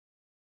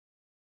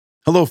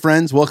Hello,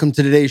 friends. Welcome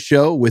to today's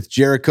show with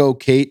Jericho,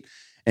 Kate,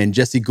 and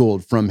Jesse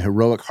Gould from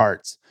Heroic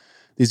Hearts.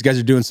 These guys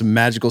are doing some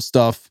magical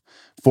stuff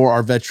for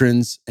our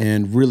veterans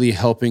and really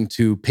helping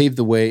to pave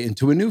the way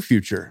into a new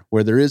future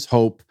where there is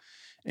hope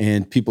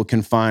and people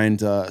can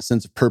find a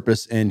sense of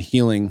purpose and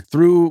healing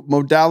through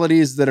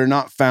modalities that are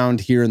not found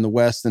here in the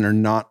West and are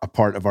not a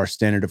part of our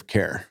standard of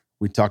care.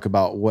 We talk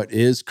about what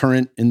is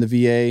current in the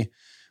VA.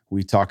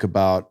 We talk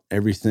about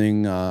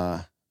everything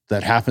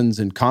that happens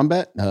in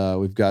combat.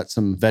 We've got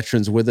some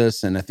veterans with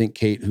us, and I think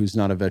Kate, who's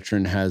not a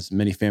veteran, has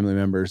many family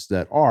members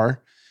that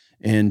are.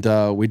 And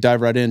we dive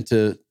right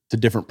into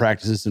different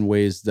practices and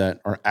ways that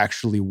are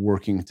actually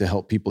working to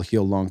help people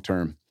heal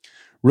long-term.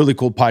 Really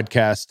cool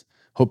podcast.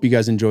 Hope you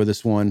guys enjoy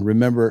this one.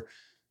 Remember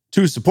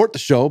to support the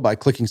show by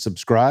clicking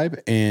subscribe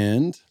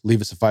and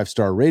leave us a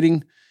 5-star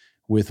rating.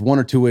 With 1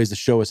 or 2 ways the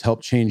show has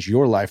helped change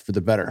your life for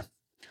the better.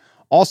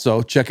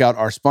 Also, check out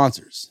our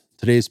sponsors.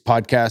 Today's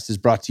podcast is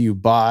brought to you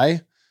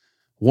by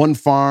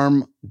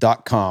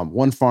OneFarm.com.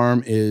 One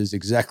Farm is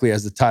exactly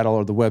as the title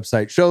of the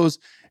website shows,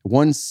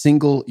 one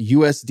single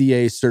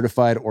USDA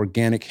certified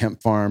organic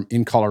hemp farm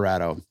in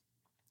Colorado.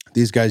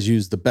 These guys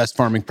use the best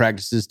farming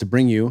practices to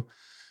bring you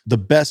the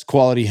best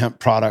quality hemp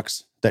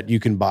products that you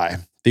can buy.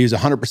 They use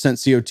 100%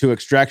 CO2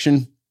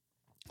 extraction,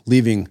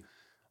 leaving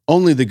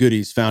only the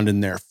goodies found in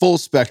their full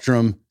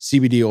spectrum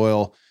CBD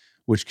oil,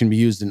 which can be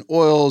used in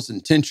oils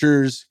and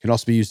tinctures, can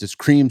also be used as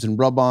creams and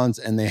rub-ons,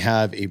 and they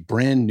have a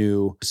brand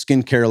new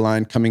skincare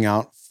line coming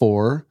out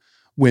for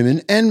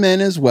women and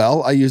men as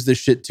well. I use this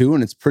shit too,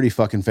 and it's pretty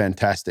fucking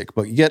fantastic.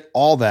 But you get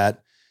all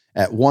that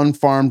at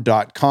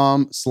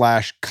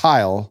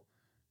onefarm.com/Kyle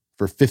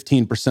for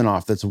 15%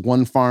 off. That's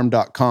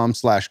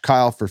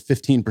onefarm.com/Kyle for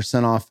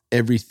 15% off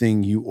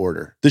everything you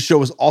order. This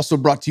show is also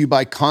brought to you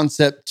by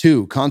Concept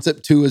 2.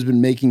 Concept 2 has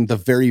been making the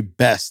very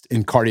best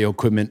in cardio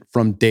equipment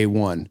from day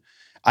one.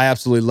 I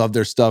absolutely love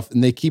their stuff,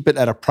 and they keep it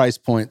at a price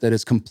point that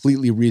is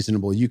completely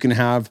reasonable. You can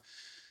have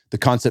the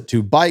Concept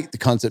 2 bike, the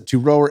Concept 2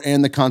 rower,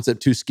 and the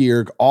Concept 2 ski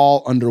erg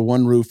all under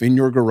one roof in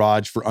your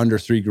garage for under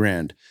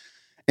 $3,000.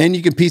 And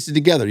you can piece it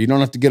together. You don't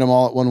have to get them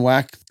all at one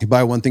whack. You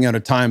buy one thing at a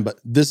time, but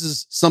this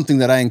is something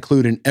that I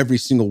include in every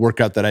single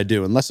workout that I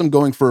do. Unless I'm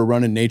going for a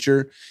run in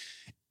nature,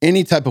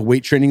 any type of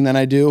weight training that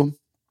I do,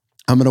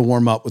 I'm going to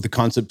warm up with the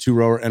Concept 2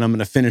 rower, and I'm going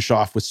to finish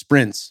off with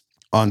sprints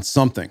on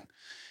something.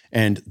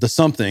 And the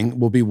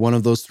something will be one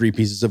of those 3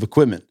 pieces of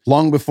equipment.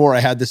 Long before I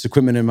had this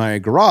equipment in my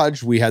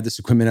garage, we had this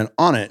equipment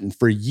on it. And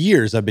for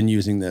years, I've been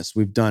using this.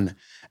 We've done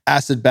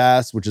acid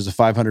baths, which is a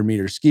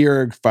 500-meter ski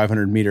erg,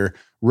 500-meter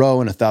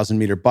row, and a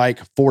 1,000-meter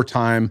bike,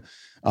 4-time.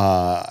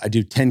 I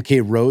do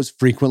 10K rows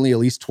frequently, at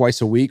least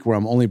twice a week, where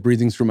I'm only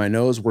breathing through my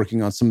nose,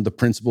 working on some of the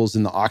principles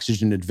in The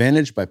Oxygen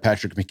Advantage by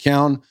Patrick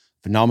McKeown.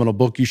 Phenomenal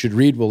book you should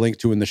read. We'll link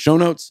to in the show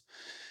notes.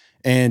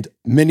 And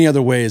many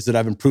other ways that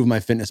I've improved my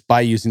fitness by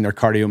using their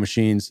cardio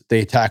machines.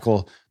 They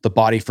tackle the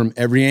body from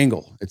every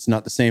angle. It's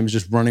not the same as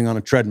just running on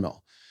a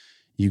treadmill.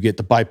 You get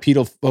the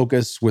bipedal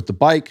focus with the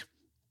bike.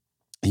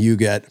 You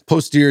get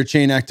posterior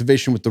chain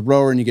activation with the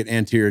rower, and you get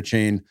anterior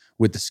chain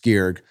with the ski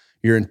erg.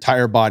 Your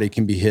entire body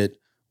can be hit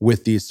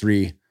with these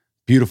 3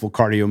 beautiful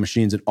cardio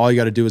machines. And all you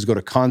got to do is go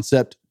to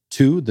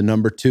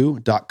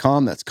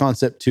concept2.com. That's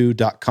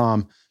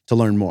concept2.com to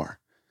learn more.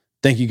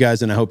 Thank you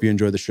guys, and I hope you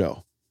enjoy the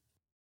show.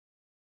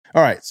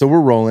 All right, so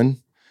we're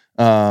rolling.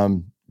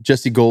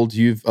 Jesse Gould,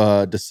 you've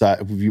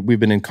decided, we've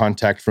been in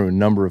contact from a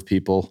number of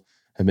people,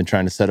 have been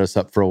trying to set us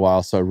up for a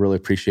while, so I really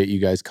appreciate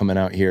you guys coming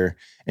out here.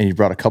 And you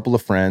brought a couple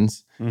of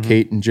friends,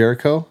 Kate and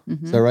Jericho.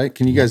 Is that right?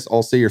 Can you guys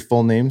all say your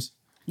full names?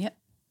 Yep.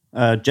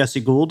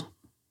 Jesse Gould.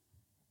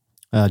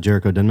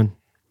 Jericho Denman.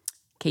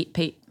 Kate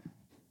Pate.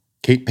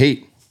 Kate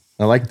Pate.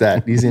 I like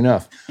that. Easy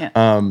enough. Yeah.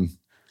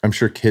 I'm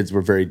sure kids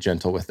were very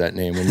gentle with that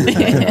name when you were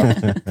growing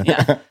up.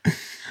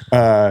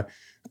 Yeah.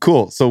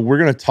 Cool. So we're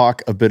going to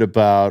talk a bit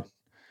about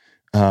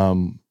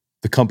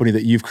the company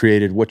that you've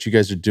created, what you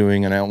guys are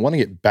doing, and I want to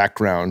get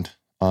background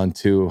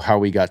onto how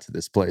we got to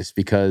this place,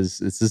 because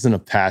this isn't a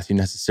path you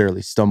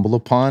necessarily stumble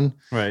upon.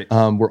 Right.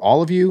 Were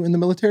all of you in the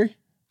military?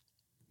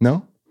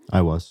 No?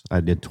 I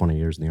did 20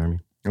 years in the Army.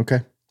 Okay.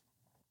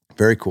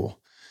 Very cool.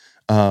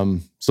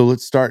 So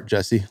let's start,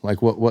 Jesse. Like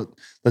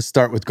let's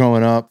start with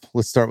growing up.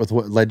 Let's start with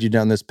what led you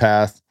down this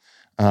path.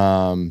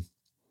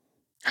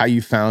 How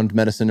you found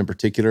medicine in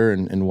particular,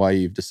 and why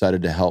you've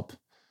decided to help.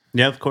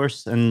 Yeah, of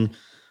course. And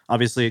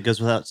obviously it goes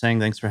without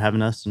saying, thanks for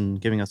having us and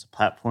giving us a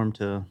platform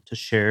to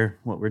share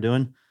what we're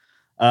doing.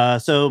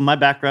 So my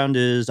background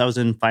is I was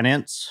in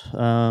finance.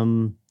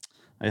 I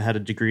had a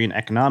degree in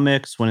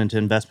economics, went into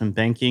investment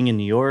banking in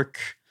New York.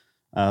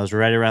 I was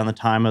right around the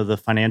time of the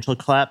financial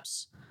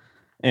collapse.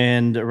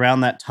 And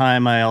around that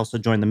time, I also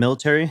joined the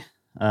military,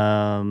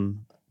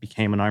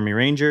 became an Army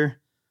Ranger,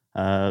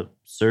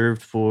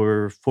 served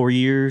for 4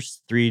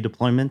 years, 3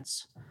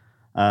 deployments.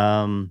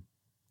 And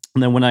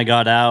then when I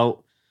got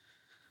out,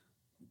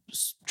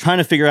 trying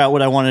to figure out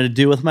what I wanted to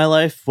do with my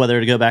life, whether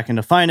to go back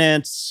into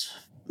finance,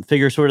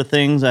 figure sort of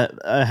things.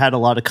 I had a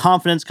lot of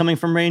confidence coming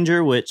from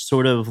Ranger, which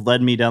sort of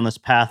led me down this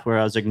path where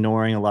I was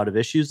ignoring a lot of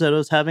issues that I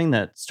was having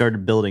that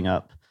started building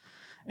up.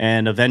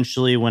 And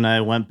eventually, when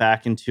I went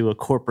back into a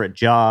corporate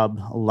job,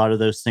 a lot of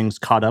those things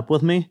caught up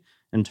with me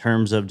in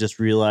terms of just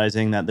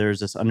realizing that there's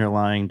this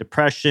underlying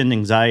depression,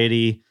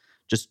 anxiety,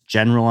 just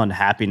general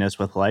unhappiness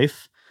with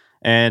life.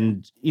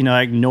 And,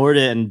 I ignored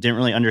it and didn't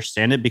really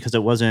understand it because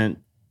it wasn't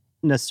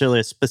necessarily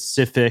a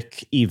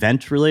specific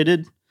event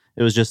related.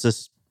 It was just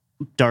this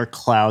dark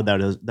cloud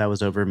that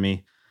was over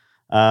me.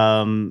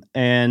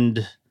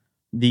 And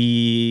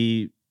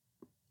the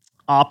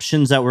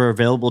options that were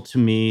available to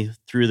me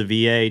through the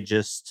VA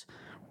just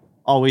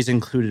always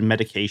included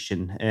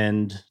medication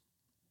and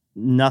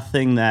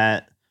nothing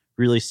that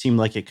really seemed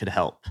like it could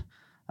help.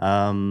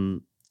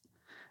 And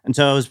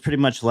so I was pretty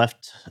much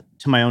left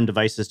to my own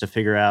devices to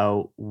figure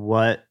out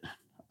what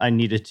I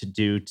needed to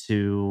do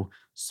to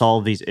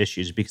solve these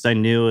issues, because I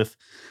knew if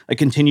I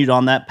continued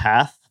on that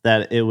path,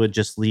 that it would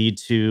just lead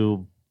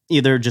to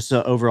either just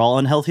an overall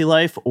unhealthy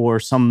life or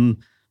some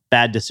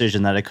bad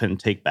decision that I couldn't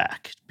take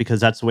back, because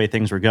that's the way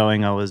things were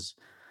going. I was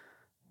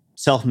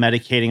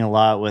self-medicating a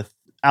lot with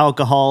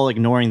alcohol,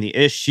 ignoring the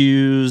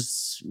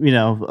issues,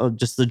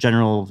 just the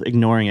general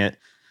ignoring it.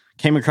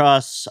 Came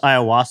across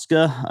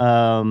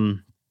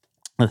ayahuasca.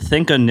 I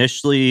think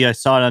initially I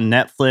saw it on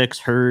Netflix,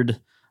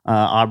 heard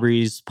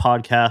Aubrey's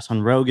podcast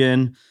on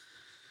Rogan.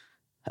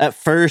 At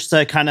first,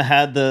 I kind of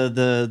had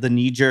the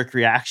knee-jerk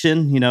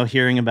reaction,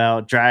 hearing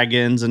about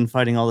dragons and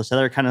fighting all this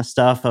other kind of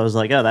stuff. I was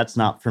like, oh, that's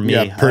not for me.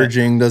 Yeah,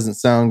 purging doesn't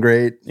sound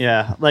great.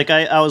 Yeah, like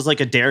I was like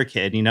a dare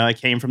kid, I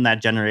came from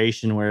that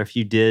generation where if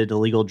you did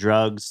illegal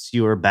drugs,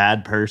 you were a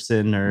bad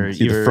person, or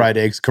See you the were fried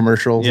eggs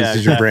commercial. Yeah,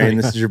 This is your brain.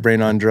 This is your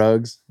brain on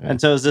drugs. And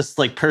so it was this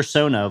like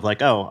persona of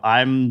like, oh,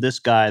 I'm this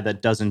guy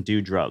that doesn't do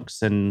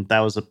drugs. And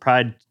that was a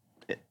pride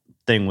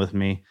thing with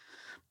me.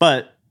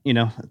 But,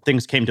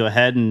 things came to a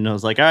head and I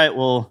was like, all right,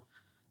 well,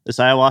 this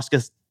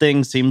ayahuasca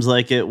thing seems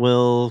like it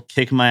will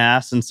kick my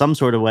ass in some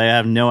sort of way. I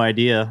have no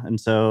idea. And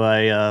so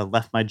I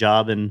left my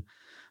job and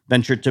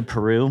ventured to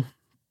Peru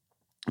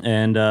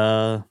and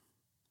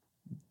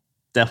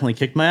definitely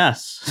kicked my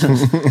ass.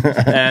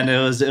 And it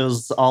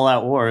was all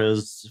out war. It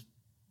was,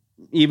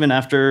 even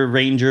after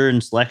Ranger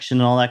and selection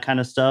and all that kind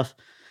of stuff,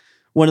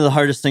 one of the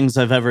hardest things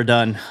I've ever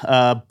done.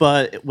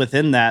 But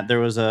within that, there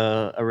was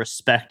a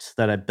respect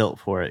that I built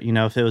for it.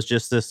 If it was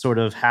just this sort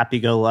of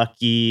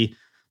happy-go-lucky,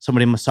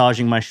 somebody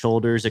massaging my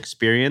shoulders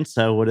experience,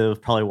 I would have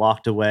probably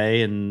walked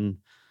away and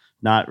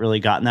not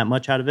really gotten that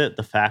much out of it.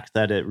 The fact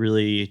that it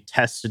really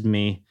tested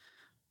me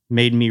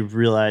made me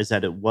realize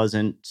that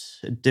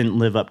it didn't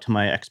live up to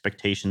my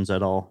expectations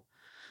at all.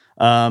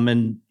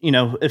 And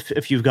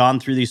if you've gone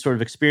through these sort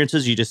of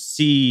experiences, you just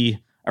see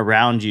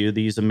around you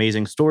these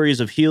amazing stories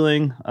of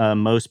healing.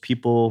 Most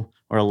people,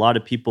 or a lot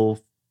of people,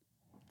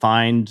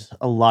 find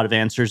a lot of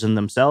answers in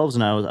themselves,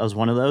 and I was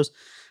one of those.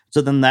 So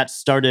then that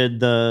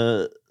started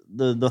the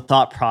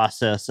thought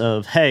process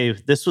of, hey,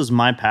 this was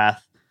my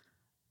path.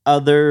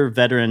 Other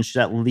veterans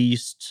should at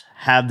least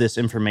have this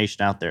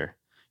information out there.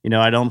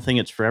 I don't think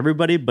it's for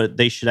everybody, but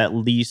they should at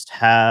least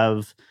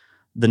have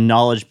the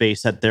knowledge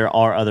base that there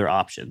are other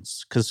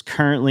options. Because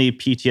currently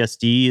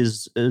PTSD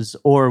is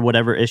or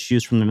whatever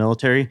issues from the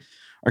military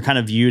are kind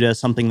of viewed as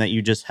something that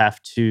you just have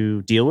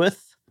to deal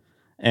with.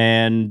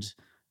 And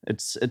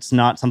it's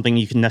not something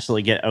you can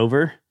necessarily get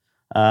over.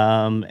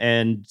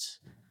 And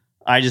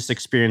I just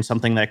experienced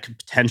something that could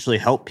potentially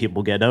help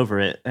people get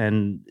over it.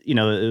 And,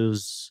 it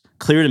was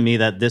clear to me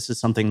that this is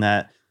something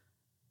that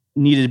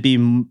needed to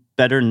be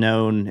better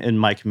known in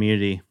my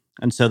community.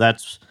 And so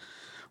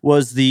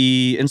was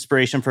the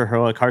inspiration for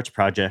Heroic Hearts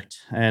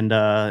Project. And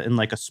in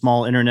like a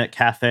small internet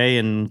cafe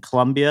in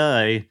Colombia,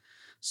 I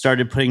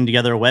started putting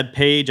together a web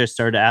page. I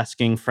started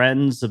asking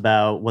friends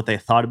about what they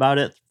thought about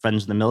it,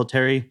 friends in the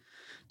military,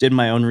 did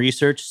my own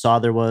research, saw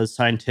there was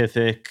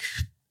scientific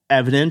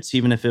evidence,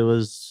 even if it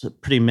was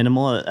pretty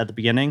minimal at the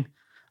beginning.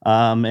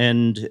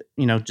 And,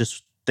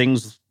 just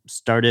things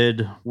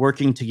started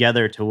working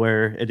together to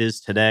where it is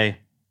today.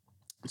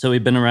 So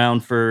we've been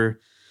around for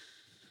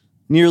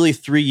nearly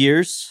 3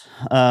 years,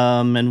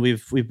 and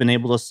we've been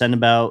able to send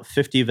about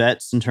 50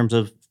 vets in terms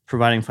of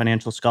providing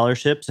financial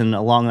scholarships. And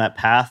along that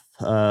path,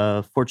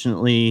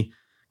 fortunately,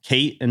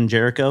 Kate and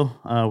Jericho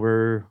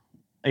were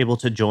able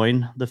to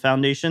join the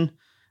foundation.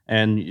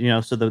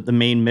 And, so the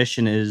main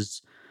mission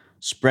is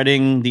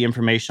spreading the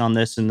information on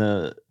this in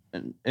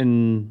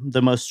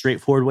the most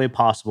straightforward way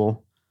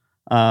possible,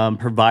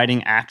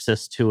 providing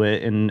access to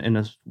it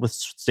with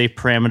safe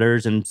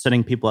parameters and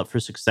setting people up for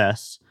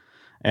success.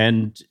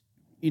 And,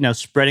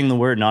 spreading the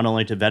word not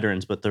only to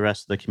veterans, but the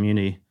rest of the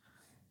community.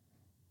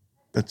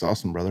 That's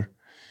awesome, brother.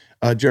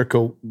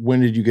 Jericho, when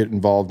did you get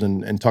involved,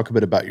 and talk a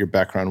bit about your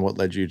background? What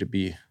led you to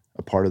be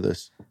a part of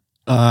this?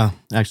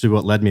 Actually,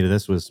 what led me to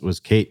this was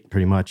Kate,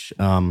 pretty much.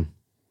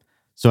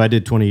 So I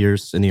did 20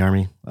 years in the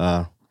Army.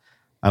 I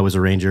was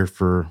a Ranger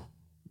for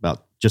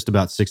just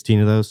about 16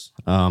 of those.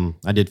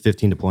 I did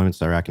 15 deployments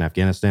to Iraq and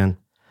Afghanistan.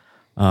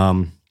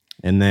 And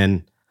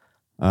then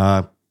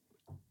I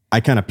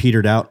kind of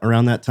petered out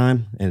around that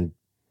time, and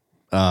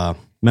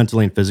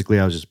mentally and physically,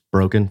 I was just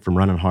broken from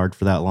running hard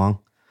for that long.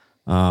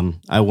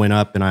 I went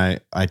up and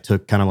I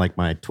took kind of like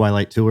my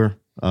twilight tour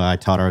I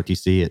taught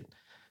ROTC at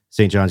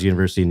St. John's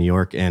University in New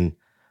York. And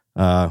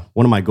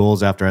one of my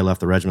goals after I left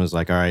the regiment was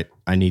like, all right,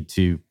 I need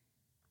to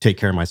take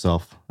care of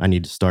myself. I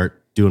need to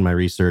start doing my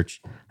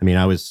research. I mean,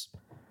 I was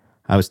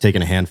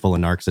taking a handful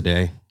of narcs a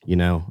day,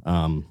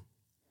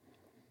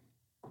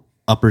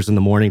 uppers in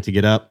the morning to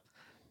get up,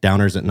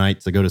 downers at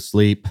night to go to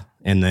sleep,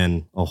 and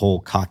then a whole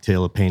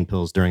cocktail of pain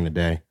pills during the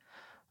day.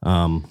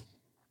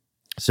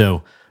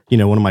 So,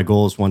 one of my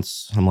goals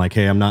once I'm like,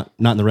 hey, I'm not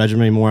in the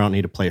regiment anymore. I don't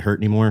need to play hurt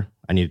anymore.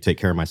 I need to take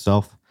care of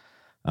myself.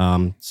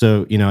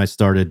 So, I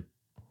started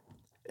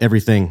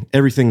everything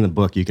in the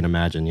book you can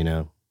imagine,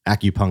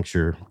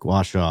 acupuncture,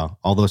 gua sha,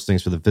 all those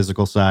things for the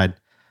physical side,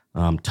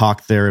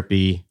 talk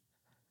therapy,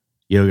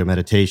 yoga,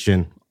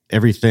 meditation,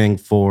 everything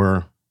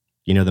for,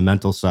 the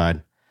mental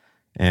side.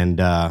 And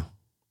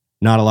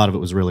not a lot of it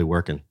was really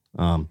working.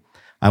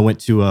 I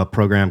went to a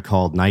program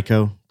called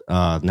NICO,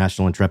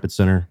 National Intrepid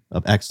Center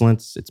of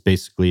Excellence. It's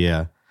basically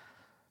a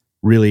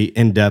really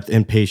in-depth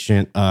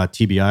inpatient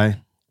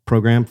TBI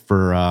program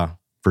for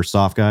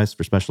soft guys,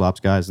 for special ops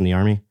guys in the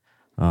Army.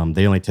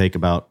 They only take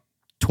about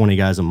 20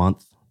 guys a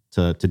month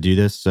to do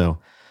this. So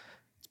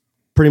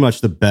pretty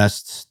much the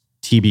best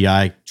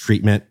TBI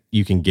treatment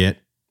you can get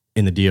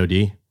in the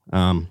DOD.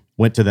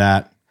 Went to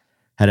that,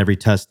 had every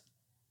test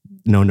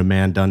known to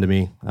man done to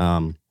me.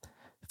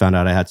 Found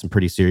out I had some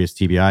pretty serious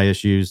TBI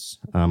issues.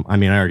 I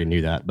already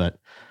knew that, but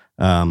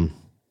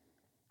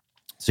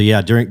so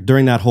yeah,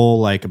 during that whole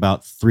like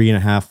about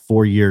 3.5,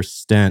 4 year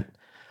stint,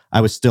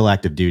 I was still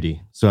active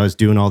duty. So I was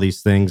doing all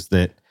these things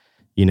that,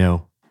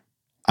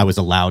 I was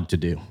allowed to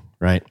do,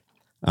 right?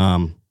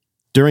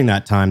 During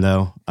that time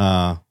though,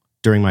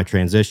 during my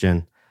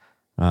transition,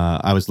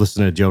 I was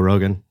listening to Joe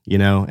Rogan,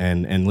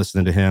 and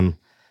listening to him,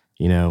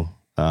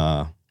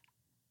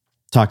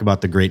 talk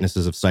about the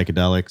greatnesses of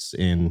psychedelics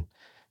in,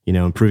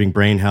 improving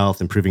brain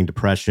health, improving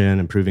depression,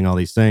 improving all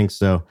these things.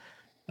 So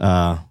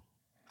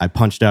I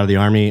punched out of the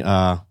Army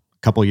a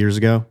couple years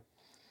ago,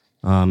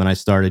 and I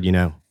started,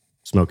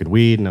 smoking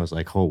weed, and I was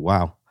like, oh,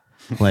 wow.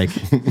 Like,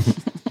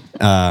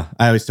 I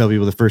always tell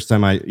people the first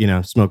time I,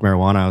 smoked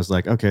marijuana, I was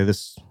like, okay,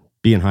 this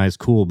being high is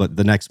cool. But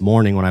the next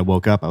morning when I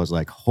woke up, I was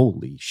like,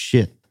 holy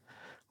shit.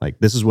 Like,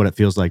 this is what it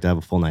feels like to have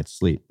a full night's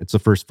sleep. It's the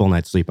first full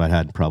night's sleep I'd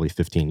had in probably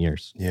 15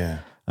 years. Yeah.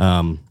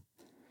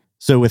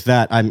 So with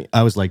that,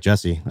 I was like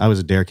Jesse. I was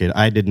a dare kid.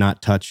 I did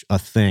not touch a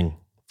thing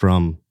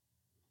from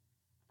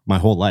my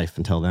whole life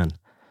until then.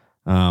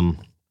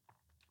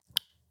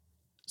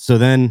 So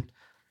then,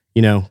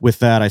 with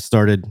that, I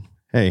started,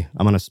 hey,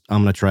 I'm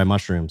gonna try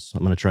mushrooms.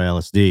 I'm gonna try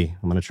LSD.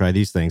 I'm gonna try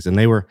these things, and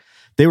they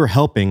were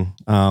helping.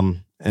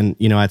 And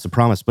I had some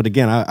promise, but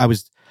again, I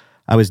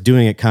was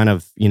doing it kind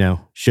of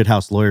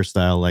shithouse lawyer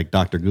style, like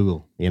Dr.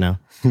 Google.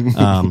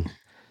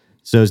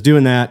 So I was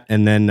doing that,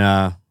 and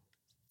then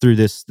through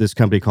this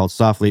company called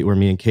Softlead, where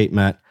me and Kate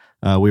met,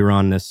 we were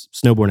on this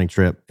snowboarding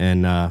trip,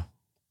 and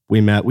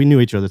we knew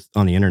each other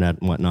on the internet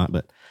and whatnot,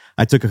 but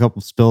I took a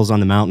couple spills on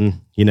the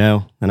mountain,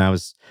 and I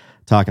was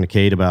talking to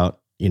Kate about,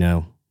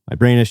 my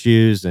brain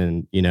issues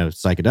and,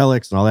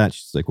 psychedelics and all that.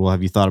 She's like, well,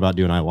 have you thought about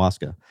doing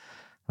ayahuasca?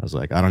 I was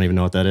like, I don't even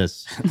know what that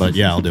is, but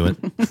yeah, I'll do it.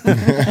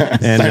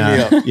 And Sign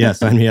me up. yeah,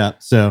 sign me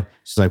up. So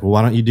she's like, well,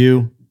 why don't you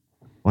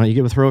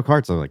get with Heroic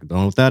Hearts? I was like, I don't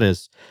know what that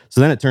is.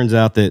 So then it turns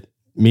out that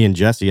me and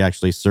Jesse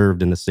actually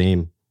served in the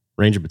same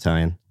Ranger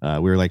battalion. We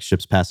were like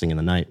ships passing in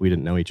the night. We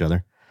didn't know each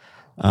other.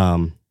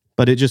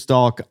 But it just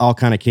all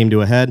kind of came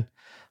to a head.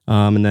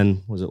 And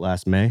then was it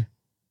last May?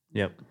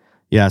 Yep.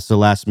 Yeah. So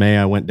last May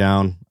I went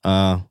down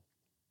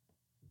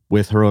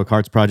with Heroic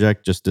Hearts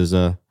Project just as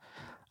a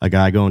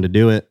guy going to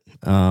do it.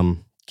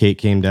 Kate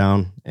came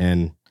down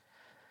and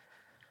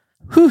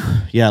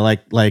yeah,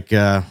 like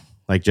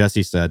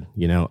Jesse said,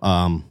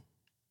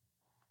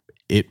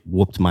 it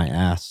whooped my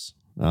ass.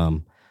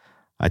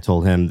 I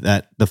told him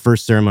that the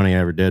first ceremony I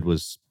ever did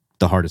was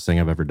the hardest thing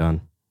I've ever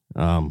done.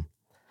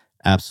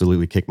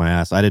 Absolutely kicked my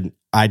ass.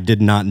 I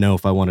did not know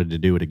if I wanted to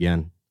do it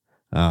again.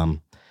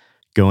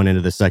 Going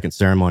into the second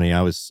ceremony,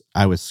 I was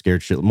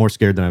scared more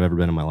scared than I've ever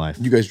been in my life.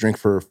 You guys drink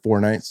for 4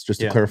 nights,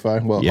 just to Yeah. clarify?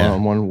 Well, Yeah.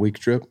 on 1 week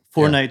trip?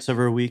 4 Yeah. nights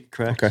over a week,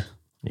 correct? Okay.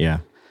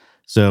 Yeah.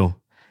 So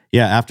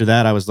yeah, after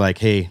that, I was like,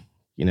 hey,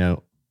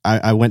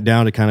 I went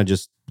down to kind of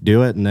just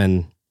do it. And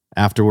then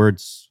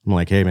afterwards, I'm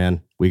like, hey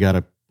man, we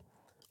gotta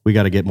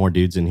get more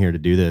dudes in here to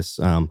do this.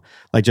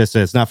 Like Jess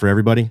said, it's not for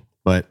everybody,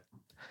 but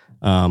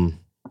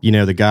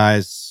the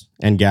guys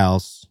and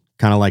gals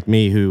kind of like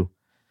me who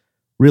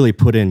really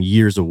put in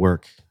years of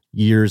work,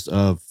 years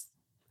of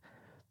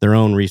their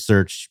own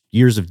research,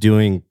 years of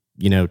doing,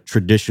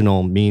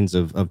 traditional means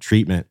of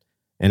treatment.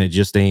 And it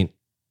just ain't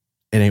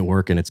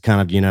working. It's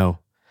kind of,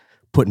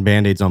 putting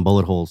Band-Aids on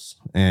bullet holes.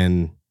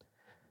 And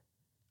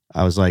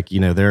I was like,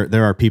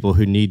 there are people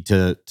who need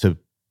to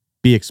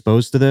be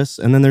exposed to this.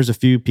 And then there's a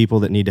few people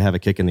that need to have a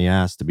kick in the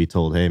ass to be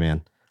told, hey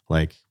man,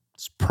 like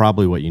it's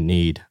probably what you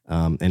need.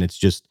 And it's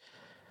just,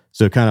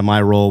 so kind of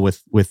my role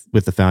with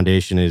the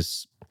foundation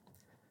is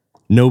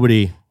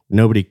nobody,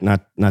 not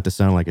to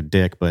sound like a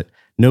dick, but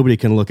nobody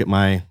can look at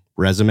my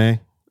resume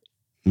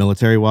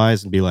military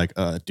wise and be like,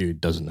 dude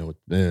doesn't know what,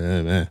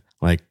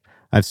 Like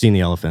I've seen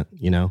the elephant,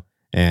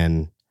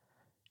 and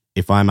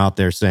if I'm out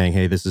there saying,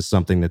 hey, this is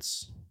something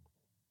that's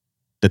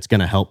going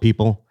to help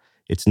people,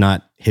 it's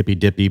not hippy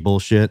dippy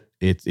bullshit.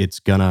 It's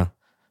going to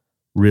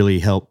really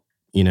help,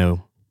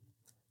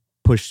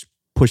 push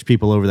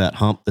people over that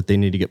hump that they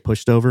need to get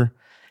pushed over.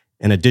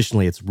 And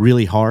additionally, it's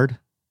really hard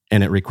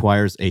and it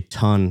requires a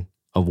ton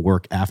of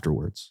work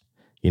afterwards.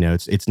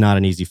 It's not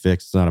an easy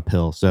fix. It's not a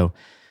pill. So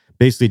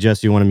basically,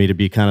 Jesse wanted me to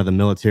be kind of the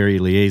military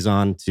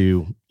liaison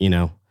to,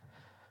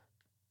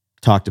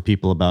 talk to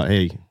people about,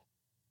 hey,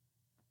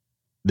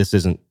 this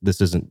isn't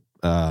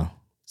a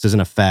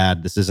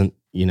fad. This isn't,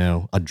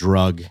 a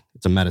drug.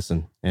 It's a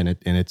medicine, and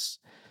it's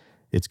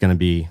going to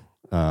be,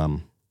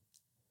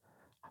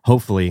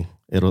 hopefully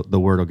the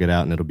word will get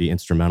out and it'll be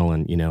instrumental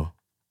in,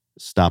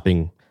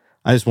 stopping.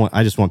 I just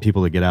want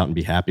people to get out and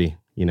be happy.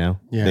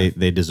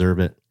 They deserve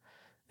it.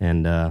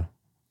 And,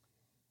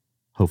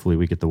 hopefully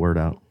we get the word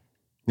out.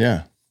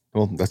 Yeah.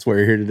 Well, that's why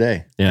you're here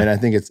today. Yeah. And I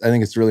think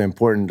it's really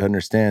important to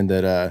understand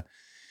that,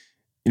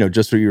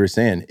 just what you were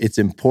saying, it's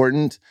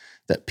important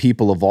that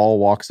people of all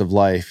walks of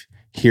life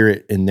hear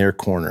it in their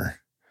corner,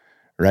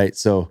 right?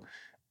 So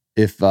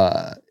if,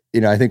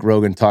 I think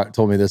Rogan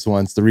told me this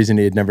once, the reason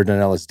he had never done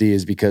LSD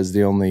is because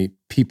the only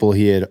people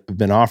he had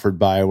been offered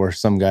by were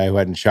some guy who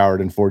hadn't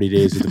showered in 40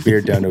 days with a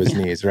beard down to his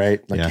knees,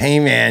 right? Like, hey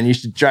man, you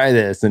should try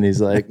this. And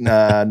he's like,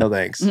 nah, no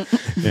thanks.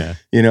 Yeah.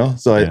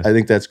 So I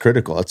think that's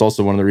critical. It's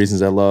also one of the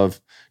reasons I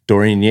love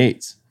Dorian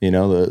Yates,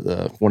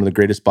 the one of the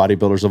greatest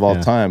bodybuilders of all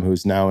time,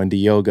 who's now into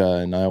yoga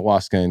and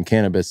ayahuasca and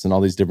cannabis and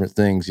all these different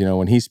things.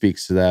 When he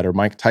speaks to that, or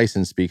Mike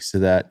Tyson speaks to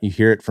that, you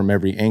hear it from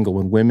every angle.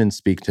 When women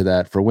speak to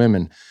that, for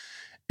women,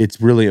 it's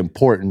really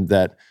important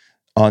that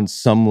on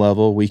some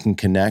level we can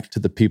connect to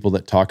the people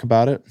that talk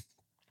about it.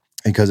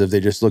 Because if they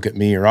just look at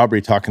me or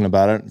Aubrey talking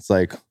about it, it's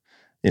like,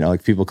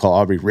 like people call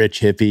Aubrey rich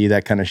hippie,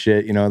 that kind of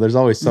shit. There's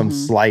always some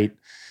slight,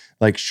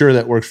 like, sure,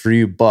 that works for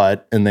you,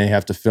 but, and they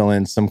have to fill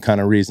in some kind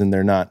of reason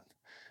they're not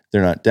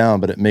down.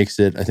 But it makes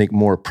it, I think,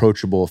 more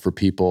approachable for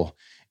people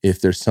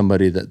if there's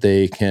somebody that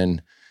they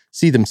can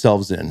see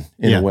themselves in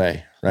a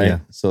way, right? Yeah.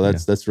 So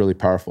that's really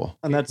powerful.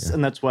 And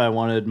that's why I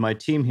wanted my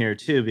team here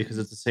too, because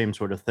it's the same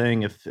sort of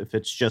thing. If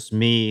it's just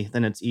me,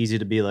 then it's easy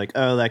to be like,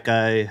 oh, that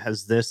guy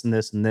has this and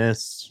this and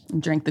this.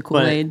 Drink the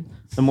Kool-Aid.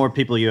 But the more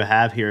people you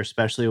have here,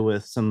 especially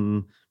with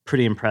some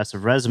pretty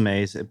impressive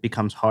resumes, it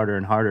becomes harder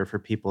and harder for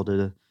people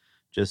to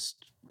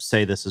just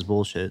say this is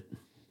bullshit.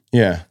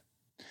 Yeah.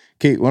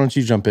 Kate, why don't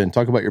you jump in?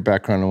 Talk about your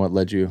background and what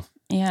led you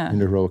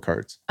into Heroic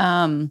Hearts.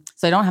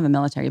 So I don't have a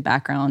military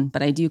background,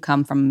 but I do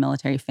come from a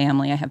military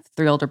family. I have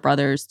 3 older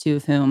brothers, 2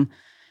 of whom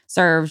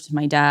served,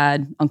 my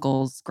dad,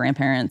 uncles,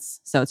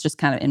 grandparents. So it's just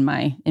kind of in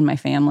my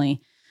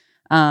family.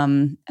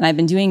 And I've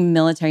been doing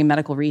military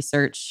medical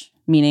research,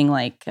 meaning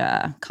like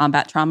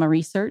combat trauma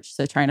research.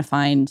 So trying to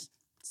find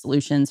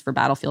solutions for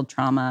battlefield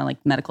trauma,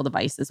 like medical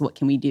devices. What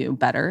can we do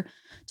better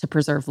to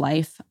preserve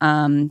life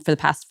for the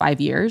past 5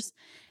 years?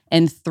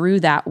 And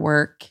through that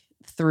work,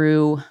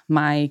 through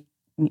my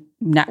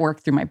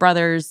network, through my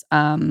brothers,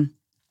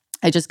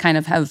 I just kind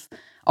of have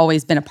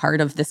always been a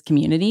part of this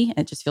community.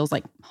 It just feels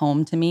like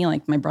home to me,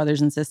 like my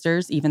brothers and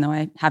sisters, even though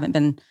I haven't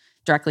been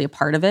directly a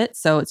part of it.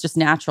 So it's just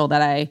natural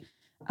that I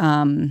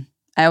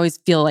always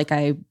feel like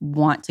I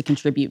want to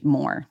contribute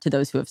more to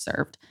those who have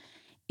served.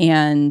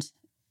 And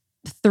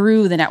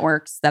through the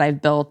networks that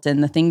I've built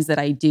and the things that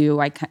I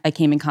do, I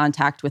came in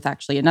contact with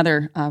actually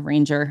another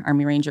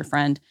Army Ranger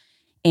friend.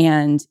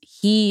 And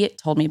he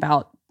told me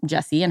about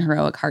Jesse and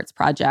Heroic Hearts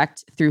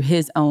Project through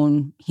his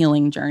own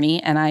healing journey.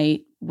 And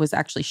I was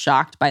actually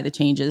shocked by the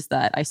changes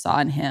that I saw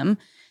in him.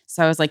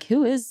 So I was like,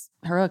 who is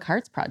Heroic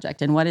Hearts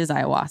Project and what is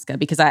ayahuasca?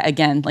 Because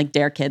again, like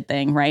dare kid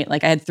thing, right?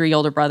 Like I had 3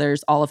 older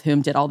brothers, all of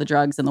whom did all the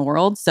drugs in the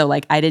world. So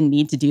like I didn't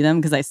need to do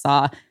them because I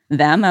saw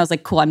them. I was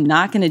like, cool, I'm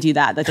not going to do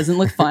that. That doesn't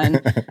look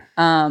fun.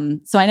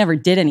 So I never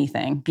did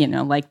anything,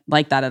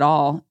 like that at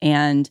all.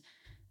 And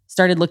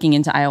started looking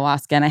into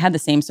ayahuasca. And I had the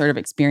same sort of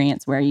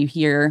experience where you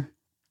hear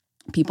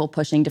people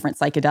pushing different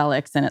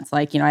psychedelics. And it's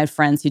like, I had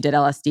friends who did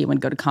LSD and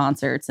would go to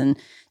concerts, and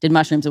did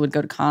mushrooms and would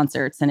go to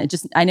concerts. And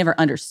I never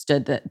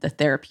understood the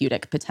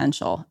therapeutic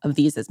potential of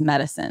these as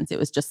medicines. It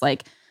was just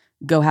like,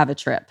 go have a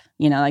trip,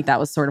 like that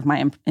was sort of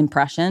my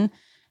impression.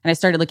 And I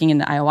started looking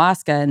into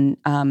ayahuasca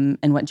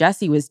and what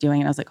Jesse was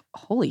doing. And I was like,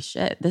 holy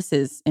shit, this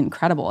is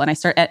incredible. And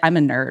I'm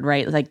a nerd,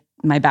 right? Like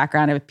my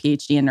background, I have a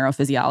PhD in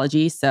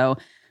neurophysiology. So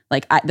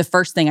like the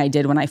first thing I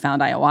did when I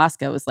found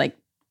ayahuasca was like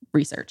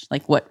research.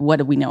 Like what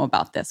do we know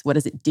about this? What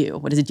does it do?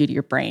 What does it do to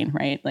your brain,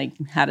 right? Like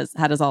how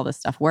does all this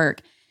stuff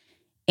work?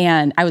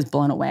 And I was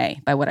blown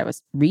away by what I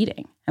was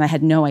reading. And I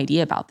had no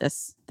idea about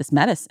this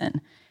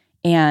medicine,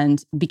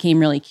 and became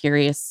really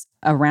curious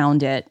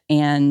around it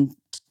and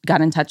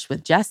got in touch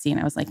with Jesse. And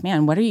I was like,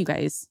 man, what are you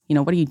guys,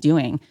 what are you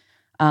doing?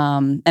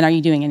 And are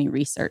you doing any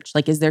research?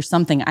 Like, is there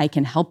something I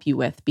can help you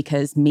with?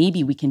 Because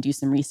maybe we can do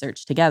some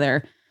research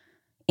together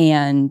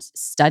and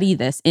study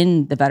this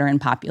in the veteran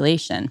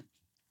population.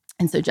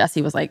 And so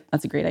Jesse was like,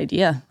 that's a great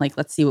idea. Like,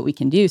 let's see what we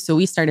can do. So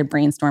we started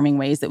brainstorming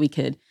ways that we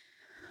could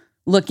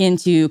look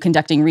into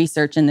conducting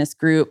research in this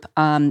group.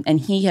 And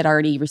he had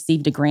already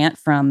received a grant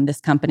from this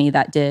company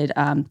that did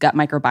gut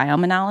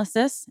microbiome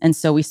analysis. And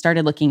so we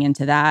started looking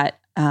into that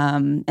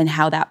and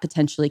how that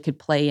potentially could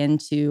play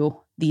into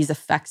these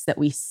effects that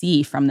we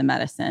see from the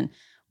medicine.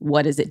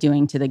 What is it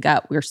doing to the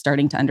gut? We're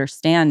starting to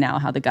understand now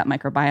how the gut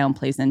microbiome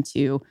plays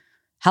into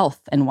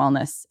health and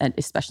wellness, and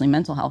especially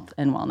mental health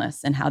and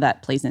wellness, and how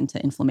that plays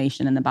into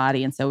inflammation in the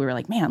body. And so we were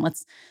like, man,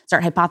 let's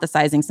start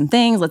hypothesizing some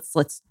things.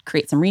 Let's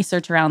create some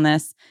research around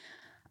this.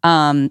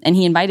 And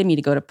he invited me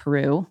to go to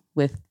Peru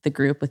with the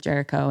group, with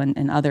Jericho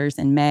and others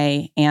in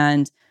May.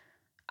 And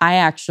I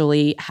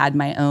actually had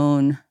my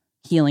own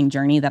healing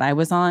journey that I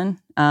was on.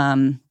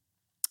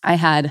 I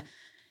had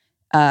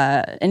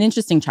an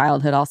interesting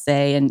childhood, I'll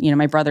say. And,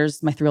 my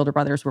brothers, my 3 older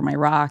brothers were my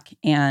rock.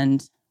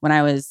 And when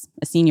I was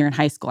a senior in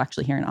high school,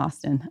 actually here in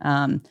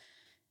Austin,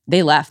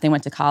 they left, they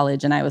went to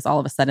college, and I was all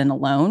of a sudden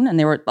alone. And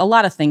there were a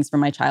lot of things from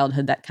my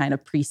childhood that kind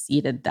of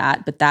preceded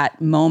that. But that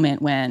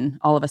moment when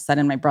all of a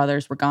sudden my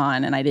brothers were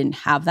gone and I didn't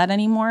have that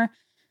anymore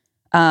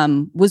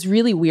was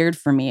really weird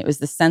for me. It was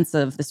the sense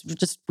of this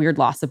just weird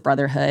loss of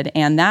brotherhood.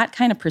 And that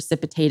kind of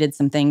precipitated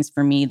some things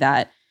for me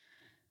that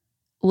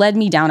led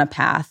me down a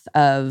path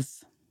of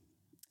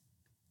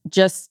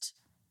just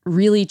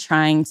really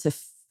trying to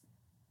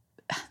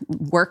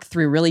work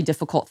through really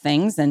difficult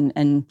things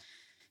and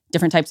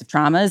different types of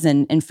traumas.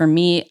 And for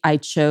me, I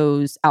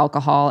chose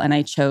alcohol and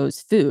I chose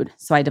food.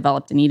 So I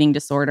developed an eating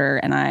disorder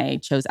and I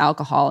chose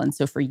alcohol. And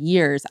so for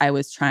years, I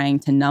was trying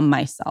to numb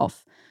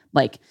myself.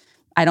 Like,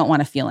 I don't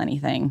want to feel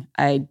anything.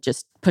 I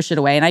just push it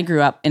away. And I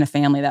grew up in a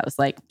family that was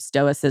like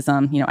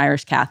stoicism,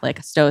 Irish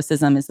Catholic.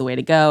 Stoicism is the way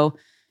to go.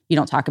 You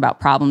don't talk about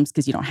problems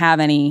because you don't have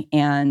any,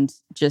 and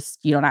just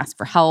you don't ask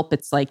for help.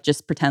 It's like,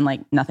 just pretend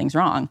like nothing's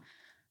wrong.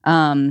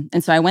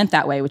 And so I went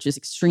that way, which is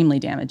extremely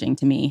damaging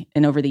to me.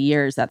 And over the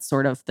years, that's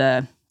sort of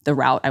the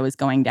route I was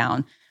going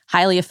down.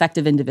 Highly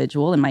effective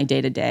individual in my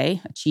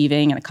day-to-day,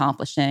 achieving and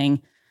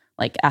accomplishing,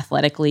 like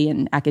athletically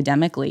and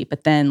academically.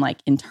 But then like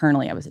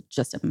internally, I was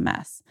just a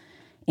mess.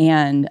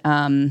 And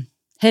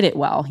hid it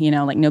well,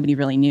 like nobody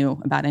really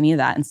knew about any of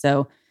that. And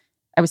so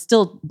I was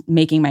still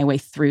making my way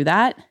through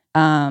that.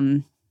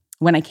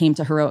 When I came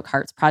to Heroic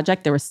Hearts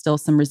Project, there was still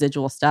some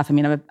residual stuff. I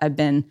mean, I've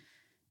been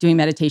doing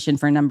meditation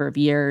for a number of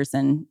years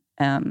and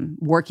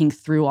working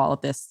through all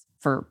of this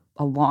for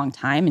a long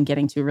time and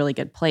getting to a really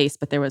good place.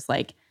 But there was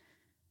like,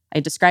 I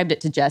described it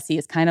to Jesse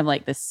as kind of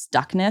like this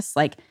stuckness.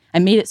 Like, I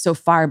made it so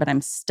far, but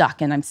I'm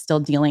stuck and I'm still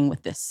dealing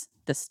with this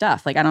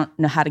stuff. Like, I don't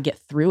know how to get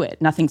through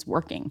it. Nothing's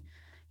working.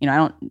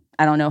 I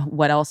don't know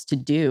what else to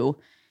do.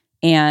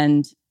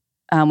 And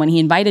when he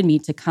invited me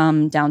to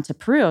come down to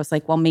Peru, I was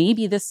like, well,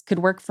 maybe this could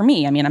work for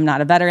me. I mean, I'm not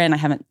a veteran. I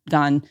haven't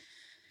gone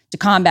to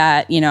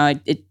combat.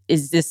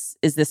 Is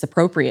this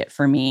appropriate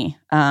for me?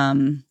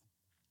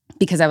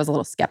 Because I was a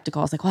little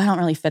skeptical. I was like, well, I don't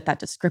really fit that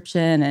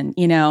description.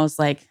 And, I was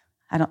like,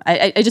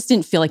 I just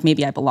didn't feel like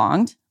maybe I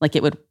belonged, like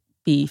it would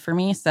be for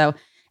me. So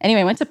anyway,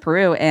 I went to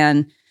Peru,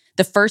 and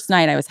the first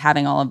night I was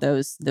having all of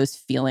those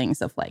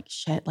feelings of like,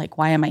 shit, like,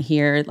 why am I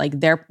here? Like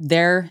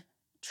their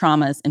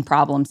traumas and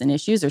problems and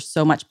issues are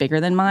so much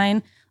bigger than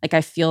mine. Like,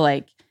 I feel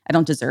like I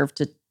don't deserve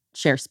to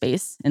share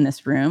space in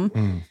this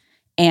room.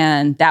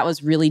 And that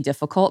was really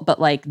difficult, but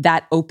like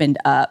that opened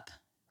up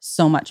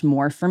so much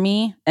more for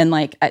me. And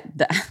like,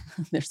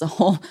 there's a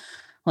whole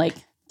like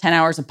 10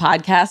 hours of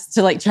podcasts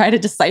to like try to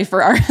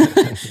decipher our,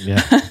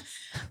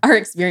 our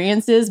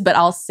experiences. But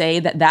I'll say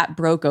that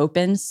broke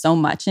open so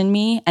much in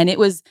me. And it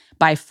was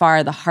by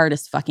far the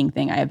hardest fucking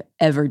thing I have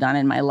ever done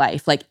in my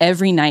life. Like,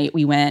 every night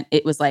we went,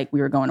 it was like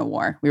we were going to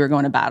war, we were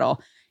going to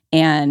battle.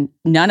 And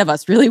none of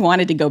us really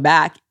wanted to go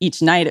back.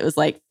 Each night it was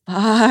like,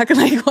 fuck,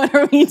 like, what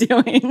are we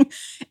doing?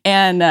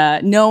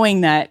 And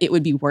knowing that it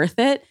would be worth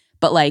it,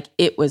 but like,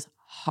 it was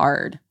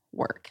hard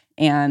work.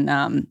 And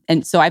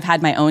so I've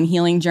had my own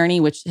healing journey,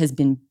 which has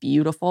been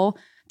beautiful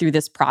through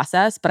this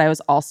process. But I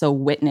was also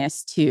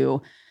witness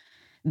to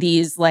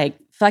these like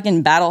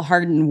fucking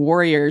battle-hardened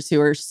warriors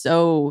who are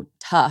so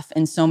tough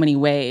in so many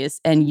ways.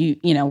 And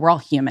we're all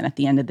human at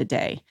the end of the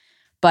day.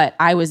 But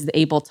I was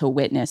able to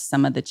witness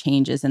some of the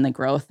changes and the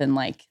growth and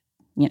like,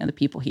 the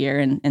people here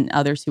and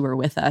others who were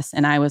with us.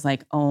 And I was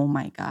like, oh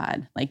my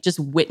God, like just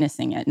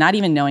witnessing it, not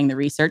even knowing the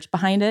research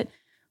behind it,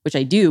 which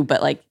I do,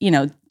 but like,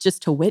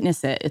 just to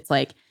witness it, it's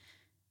like,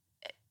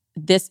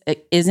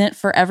 it isn't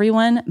for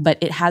everyone, but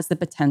it has the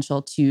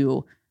potential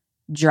to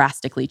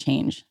drastically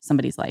change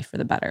somebody's life for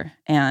the better.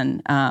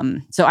 And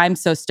so I'm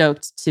so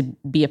stoked to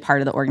be a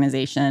part of the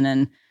organization.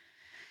 And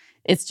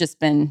it's just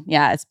been,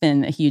 it's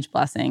been a huge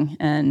blessing.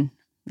 And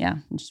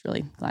I'm just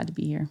really glad to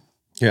be here.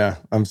 Yeah,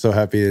 I'm so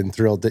happy and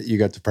thrilled that you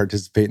got to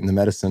participate in the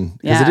medicine,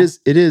 because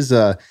it is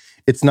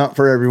it's not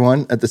for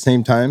everyone at the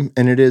same time,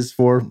 and it is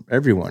for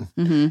everyone.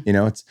 Mm-hmm.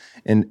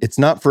 It's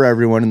not for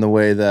everyone in the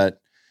way that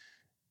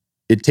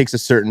it takes a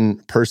certain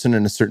person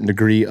and a certain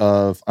degree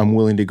of, I'm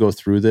willing to go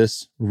through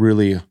this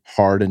really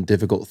hard and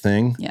difficult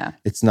thing. Yeah.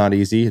 It's not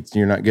easy.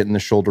 You're not getting the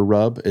shoulder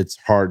rub. It's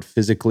hard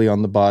physically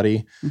on the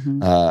body.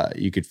 Mm-hmm.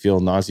 You could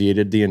feel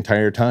nauseated the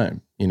entire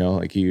time.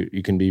 Like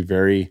you can be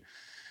very,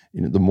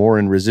 the more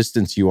in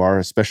resistance you are,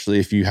 especially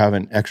if you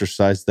haven't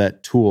exercised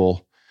that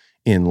tool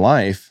in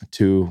life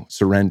to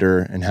surrender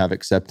and have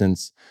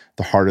acceptance,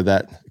 the harder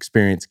that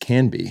experience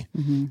can be.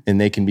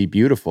 And they can be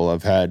beautiful.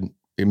 I've had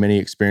many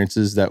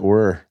experiences that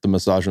were the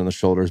massage on the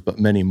shoulders, but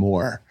many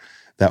more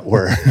that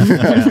were,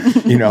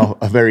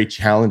 a very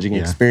challenging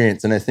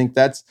experience. And I think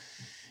that's,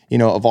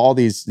 of all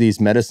these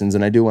medicines,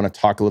 and I do want to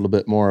talk a little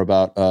bit more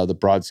about the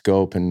broad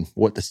scope and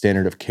what the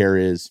standard of care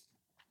is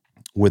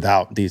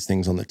without these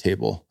things on the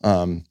table.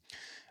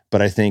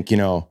 But I think,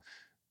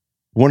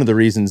 one of the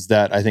reasons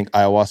that I think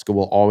ayahuasca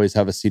will always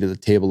have a seat at the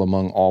table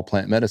among all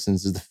plant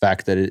medicines is the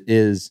fact that it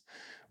is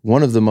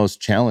one of the most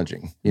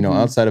challenging.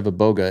 Outside of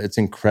iboga, it's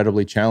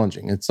incredibly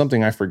challenging. It's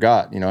something I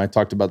forgot. I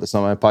talked about this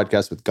on my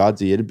podcast with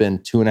Godzi. It had been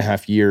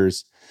 2.5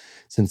 years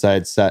since I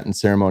had sat in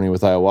ceremony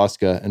with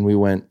ayahuasca, and we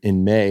went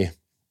in May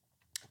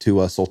to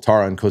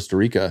Soltara in Costa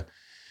Rica.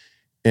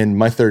 And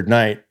my third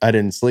night, I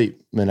didn't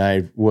sleep. And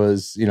I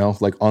was,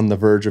 like on the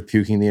verge of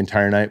puking the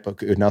entire night,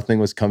 but nothing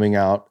was coming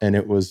out. And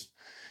it was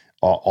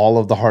all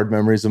of the hard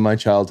memories of my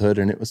childhood.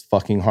 And it was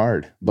fucking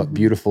hard, but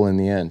beautiful in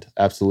the end.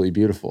 Absolutely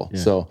beautiful.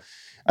 Yeah. So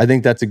I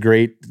think that's a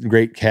great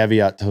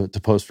caveat to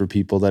post for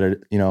people that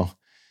are,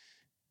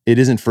 it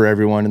isn't for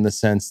everyone in the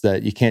sense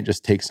that you can't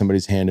just take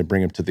somebody's hand and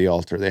bring them to the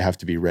altar. They have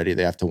to be ready.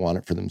 They have to want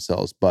it for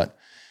themselves. But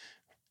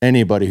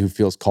anybody who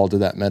feels called to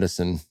that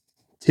medicine,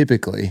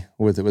 typically,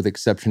 with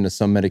exception to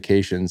some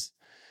medications,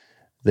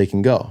 they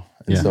can go.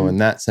 And so in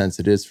that sense,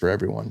 it is for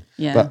everyone.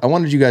 Yeah. But I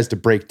wanted you guys to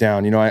break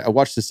down, I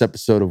watched this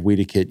episode of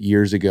Weedakit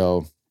years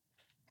ago.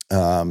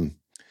 And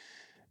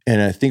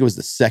I think it was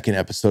the second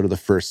episode of the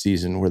first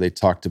season where they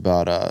talked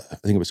about, I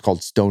think it was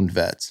called Stoned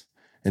Vets.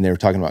 And they were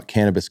talking about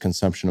cannabis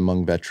consumption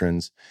among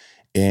veterans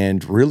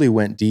and really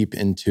went deep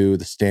into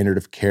the standard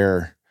of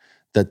care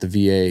that the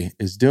VA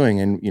is doing.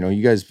 And,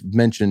 you guys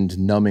mentioned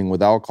numbing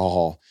with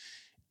alcohol.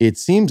 It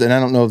seems, and I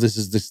don't know if this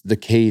is the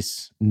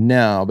case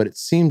now, but it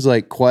seems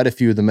like quite a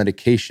few of the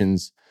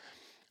medications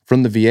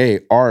from the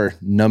VA are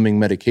numbing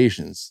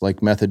medications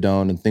like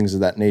methadone and things of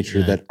that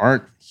nature that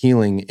aren't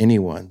healing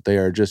anyone. They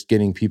are just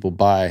getting people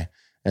by,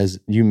 as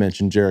you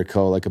mentioned,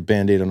 Jericho, like a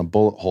Band-Aid on a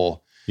bullet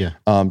hole. Yeah.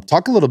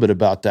 Talk a little bit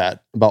about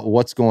that, about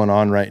what's going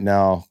on right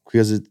now,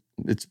 because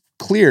it's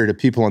clear to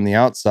people on the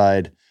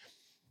outside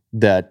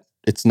that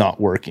it's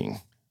not working.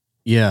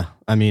 Yeah.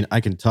 I mean,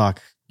 I can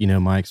talk,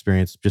 my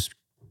experience just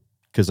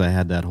because I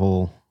had that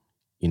whole,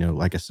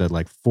 like I said,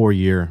 like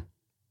 4-year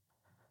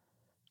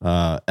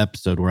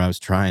episode where I was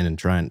tried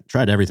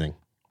everything.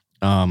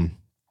 And,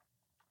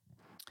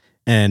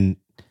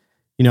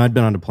 I'd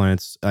been on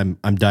deployments.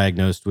 I'm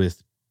diagnosed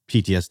with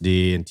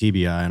PTSD and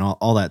TBI and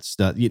all that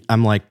stuff.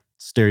 I'm like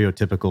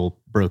stereotypical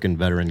broken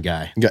veteran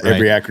guy. You got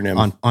every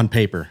acronym. On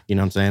paper, you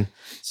know what I'm saying?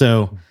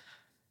 So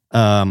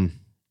I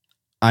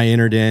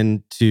entered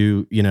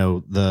into,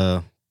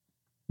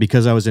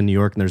 because I was in New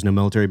York and there's no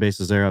military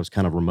bases there, I was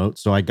kind of remote.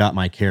 So I got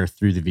my care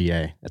through the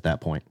VA at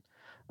that point,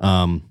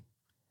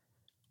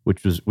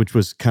 which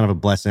was kind of a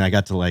blessing. I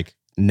got to like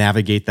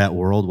navigate that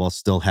world while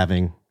still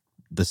having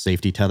the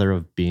safety tether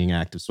of being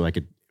active. So I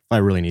could, if I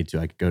really need to,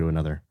 I could go to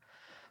another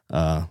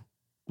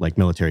like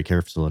military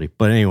care facility.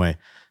 But anyway,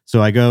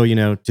 so I go,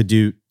 to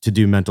do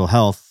mental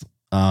health.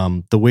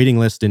 The waiting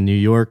list in New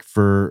York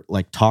for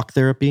like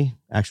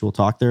actual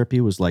talk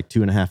therapy was like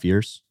 2.5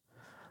 years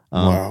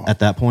at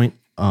that point.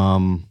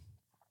 But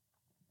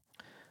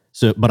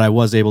I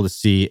was able to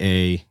see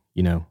a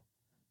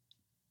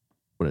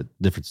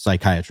different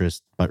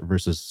psychiatrist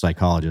versus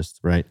psychologist,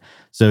 right?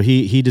 So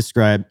he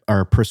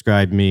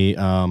prescribed me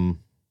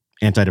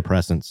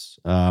antidepressants,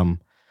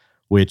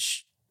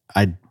 which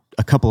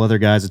a couple other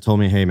guys had told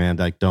me, hey man,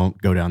 like don't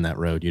go down that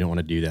road. You don't want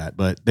to do that.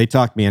 But they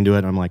talked me into it.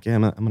 And I'm like, yeah,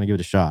 I'm going to give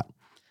it a shot.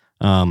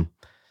 So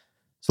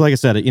like I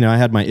said, I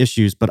had my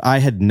issues, but I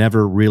had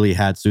never really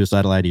had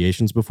suicidal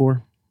ideations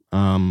before.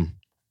 I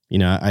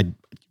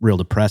real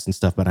depressed and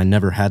stuff, but I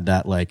never had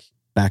that like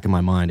back in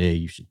my mind, hey,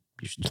 you should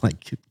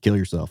like kill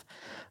yourself.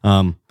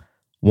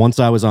 Once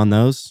I was on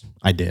those,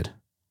 I did.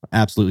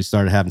 Absolutely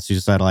started having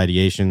suicidal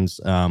ideations.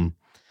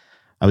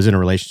 I was in a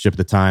relationship at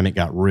the time. It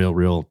got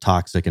real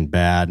toxic and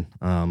bad.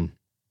 And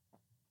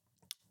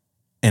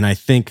I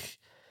think,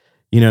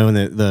 in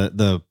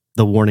the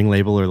warning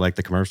label or like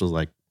the commercials,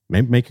 like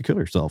maybe make you kill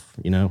yourself,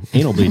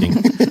 anal bleeding,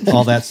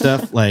 all that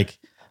stuff. Like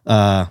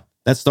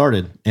that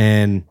started.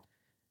 And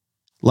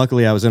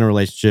luckily I was in a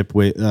relationship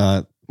with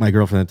my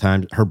girlfriend at the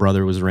time. Her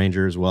brother was a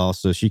Ranger as well.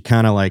 So she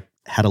kind of like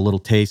had a little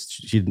taste.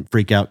 She didn't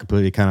freak out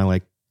completely, kind of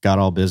like got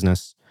all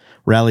business,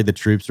 rallied the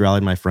troops,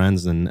 rallied my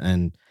friends,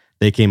 and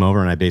they came over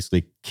and I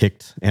basically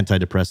kicked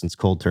antidepressants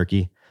cold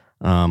turkey.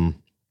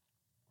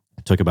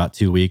 It took about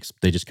 2 weeks.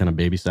 They just kind of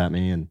babysat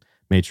me and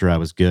made sure I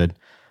was good.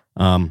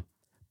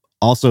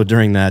 Also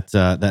during that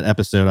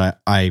episode,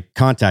 I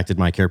contacted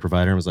my care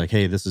provider and was like,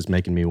 hey, this is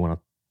making me want to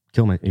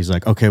kill me. He's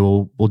like, okay,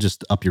 well, we'll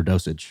just up your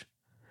dosage.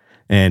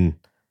 And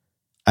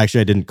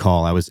actually I didn't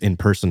call. I was in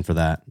person for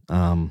that.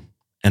 And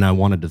I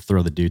wanted to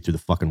throw the dude through the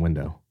fucking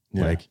window.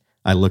 Yeah. Like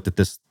I looked at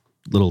this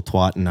little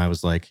twat and I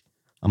was like,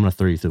 I'm going to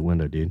throw you through the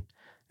window, dude.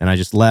 And I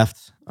just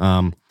left.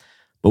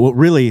 But what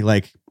really,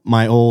 like,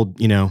 my old,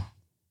 the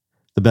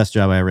best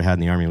job I ever had in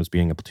the Army was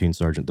being a platoon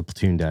sergeant, the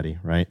platoon daddy,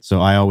 right? So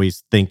I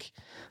always think,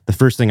 the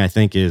first thing I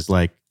think is,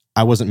 like,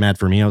 I wasn't mad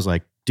for me. I was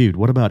like, dude,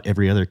 what about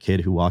every other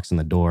kid who walks in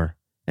the door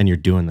and you're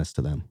doing this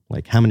to them?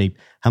 Like, how many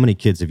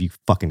kids have you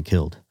fucking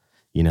killed,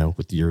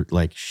 with your,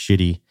 like,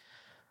 shitty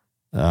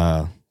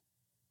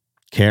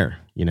care,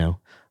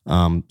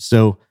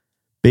 So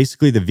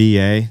basically the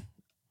VA,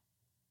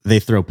 they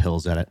throw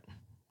pills at it.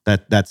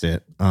 That's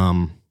it.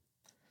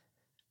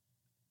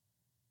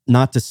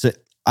 Not to say,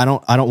 I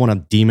don't want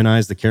to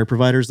demonize the care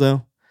providers,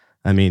 though.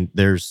 I mean,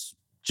 there's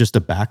just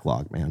a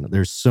backlog, man.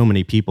 There's so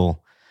many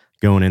people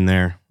going in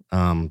there,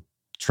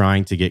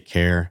 trying to get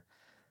care.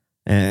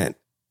 And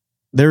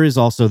there is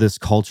also this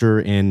culture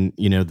in,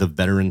 the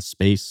veteran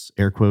space,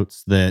 air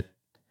quotes, that,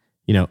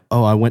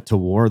 oh, I went to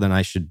war, then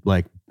I should,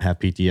 like, have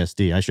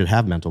PTSD. I should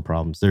have mental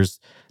problems.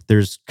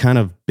 There's kind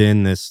of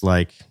been this,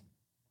 like,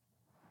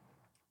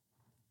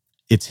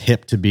 it's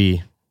hip to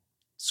be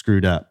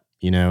screwed up,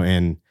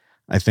 and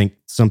I think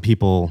some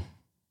people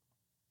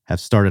have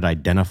started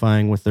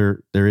identifying with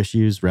their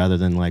issues rather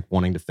than, like,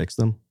 wanting to fix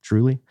them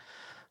truly.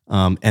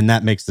 And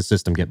that makes the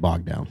system get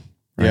bogged down.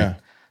 Right? Yeah.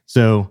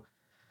 So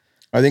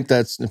I think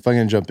that's, if I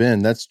can jump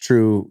in, that's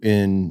true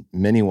in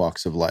many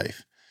walks of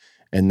life.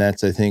 And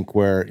that's, I think,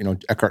 where,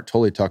 Eckhart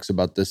Tolle talks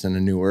about this in A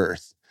New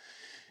Earth.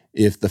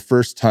 If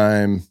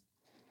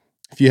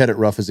you had it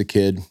rough as a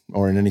kid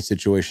or in any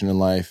situation in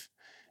life,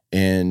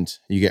 and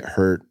you get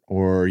hurt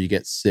or you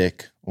get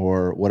sick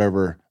or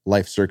whatever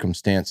life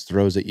circumstance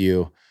throws at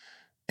you,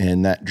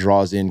 and that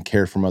draws in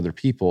care from other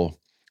people,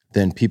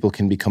 then people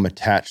can become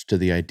attached to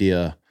the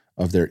idea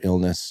of their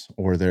illness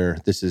or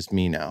this is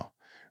me now,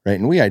 right?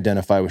 And we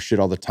identify with shit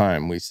all the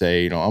time. We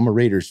say, I'm a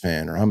Raiders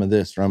fan, or I'm a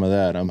this, or I'm a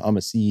that, I'm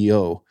a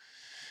CEO.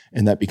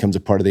 And that becomes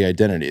a part of the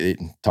identity.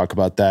 They talk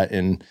about that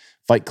in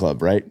Fight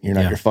Club, right? You're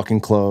not your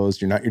fucking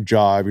clothes, you're not your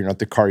job, you're not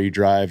the car you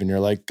drive, and you're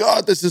like,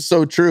 God, this is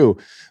so true.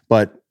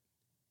 But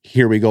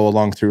here we go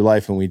along through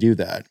life and we do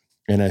that.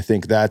 And I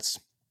think that's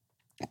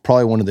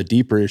probably one of the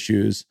deeper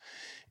issues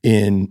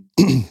in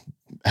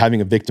having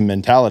a victim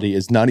mentality,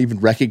 is not even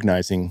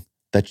recognizing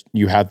that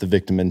you have the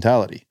victim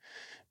mentality.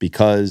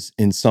 Because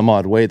in some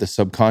odd way, the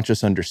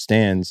subconscious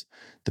understands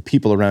the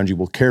people around you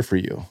will care for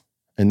you.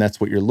 And that's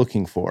what you're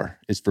looking for,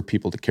 is for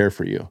people to care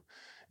for you.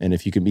 And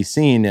if you can be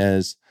seen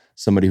as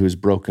somebody who's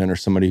broken or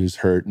somebody who's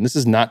hurt, and this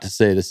is not to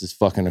say this is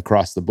fucking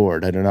across the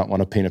board. I do not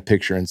want to paint a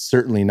picture, and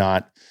certainly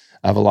not.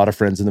 I have a lot of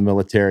friends in the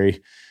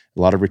military, a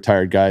lot of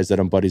retired guys that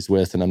I'm buddies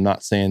with, and I'm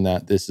not saying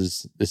that this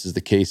is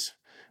the case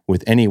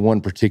with any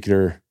one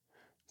particular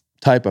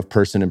type of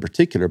person in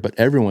particular, but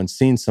everyone's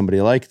seen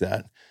somebody like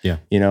that. Yeah.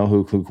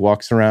 Who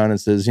walks around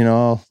and says,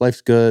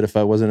 life's good if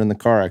I wasn't in the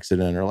car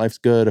accident, or life's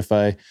good if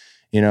I,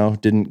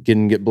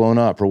 didn't get blown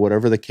up, or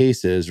whatever the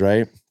case is,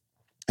 right?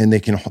 And they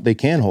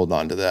can hold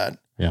on to that.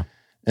 Yeah.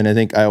 And I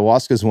think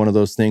ayahuasca is one of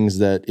those things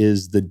that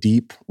is the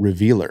deep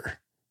revealer.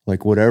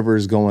 Like, whatever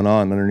is going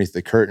on underneath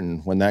the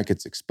curtain, when that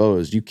gets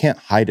exposed, you can't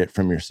hide it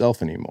from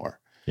yourself anymore.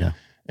 Yeah.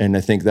 And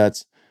I think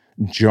that's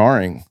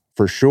jarring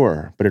for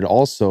sure, but it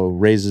also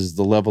raises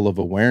the level of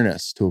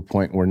awareness to a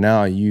point where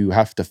now you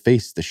have to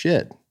face the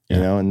shit,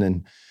 and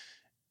then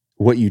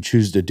what you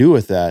choose to do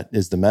with that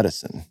is the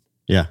medicine.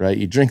 Yeah. Right?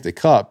 You drink the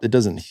cup, it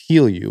doesn't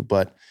heal you,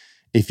 but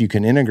if you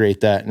can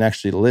integrate that and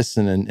actually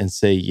listen and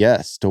say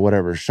yes to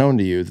whatever's shown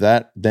to you,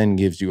 that then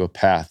gives you a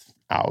path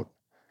out.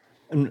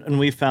 And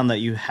we found that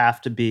you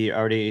have to be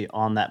already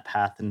on that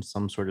path in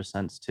some sort of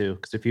sense too.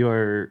 Because if you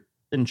are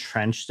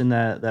entrenched in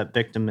that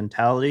victim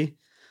mentality,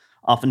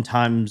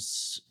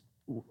 oftentimes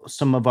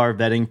some of our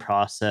vetting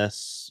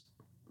process,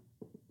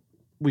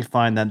 we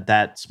find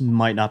that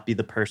might not be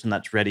the person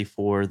that's ready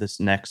for this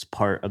next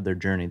part of their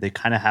journey. They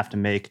kind of have to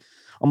make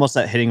almost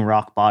that hitting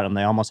rock bottom.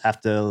 They almost have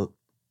to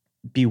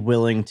be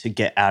willing to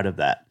get out of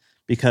that,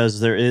 because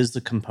there is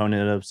the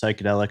component of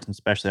psychedelics, and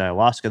especially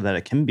ayahuasca, that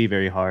it can be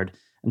very hard.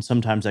 And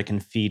sometimes that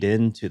can feed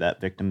into that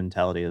victim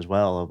mentality as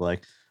well, of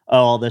like, oh,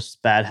 all this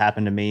bad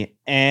happened to me,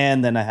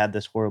 and then I had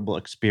this horrible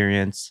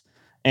experience,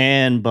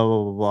 and blah,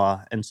 blah, blah,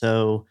 blah. And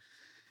so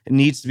it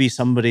needs to be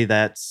somebody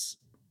that's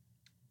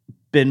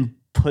been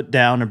put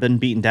down or been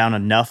beaten down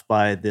enough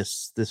by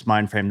this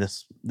mind frame,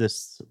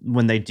 this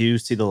when they do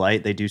see the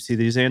light, they do see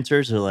these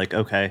answers, they're like,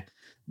 okay,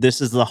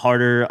 this is the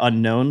harder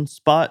unknown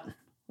spot.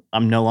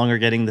 I'm no longer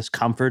getting this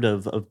comfort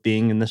of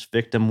being in this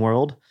victim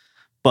world,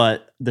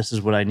 but this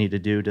is what I need to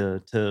do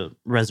to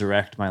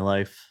resurrect my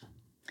life.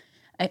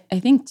 I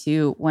think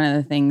too, one of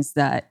the things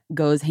that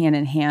goes hand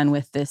in hand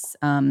with this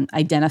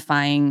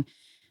identifying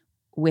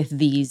with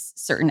these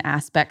certain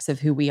aspects of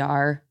who we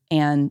are,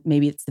 and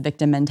maybe it's the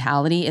victim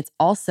mentality, it's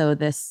also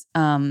this,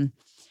 I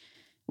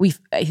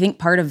think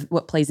part of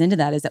what plays into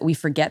that is that we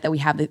forget that we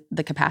have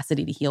the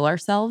capacity to heal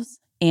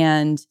ourselves.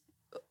 And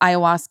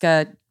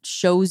ayahuasca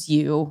shows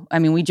you, I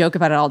mean, we joke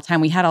about it all the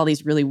time. We had all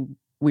these really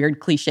weird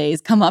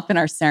cliches come up in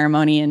our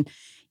ceremony, and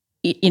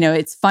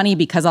it's funny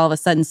because all of a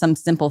sudden some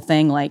simple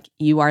thing like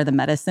you are the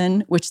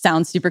medicine, which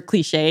sounds super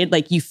cliched,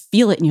 like you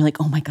feel it and you're like,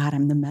 oh my God,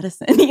 I'm the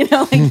medicine.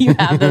 Like you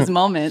have those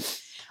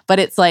moments. But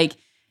it's like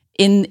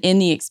in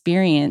the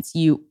experience,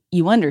 you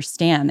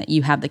understand that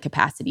you have the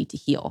capacity to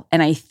heal.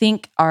 And I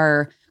think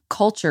our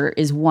culture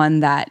is one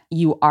that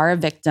you are a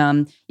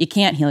victim. You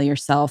can't heal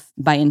yourself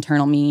by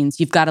internal means.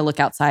 You've got to look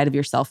outside of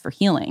yourself for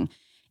healing.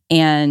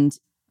 And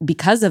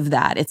because of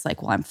that, it's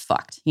like, well, I'm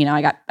fucked.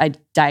 I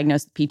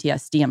diagnosed with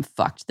PTSD. I'm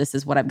fucked. This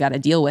is what I've got to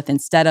deal with.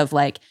 Instead of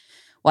like,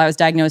 well, I was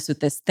diagnosed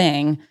with this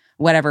thing,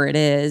 whatever it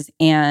is,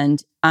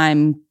 and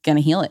I'm going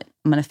to heal it.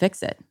 I'm going to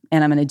fix it.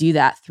 And I'm going to do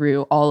that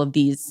through all of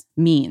these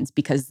means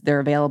because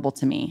they're available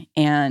to me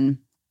and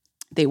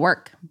they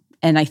work.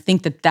 And I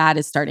think that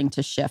is starting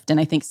to shift. And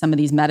I think some of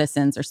these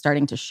medicines are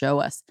starting to show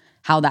us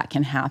how that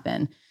can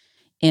happen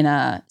in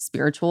a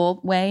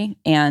spiritual way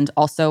and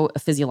also a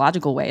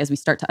physiological way. As we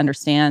start to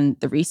understand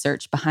the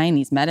research behind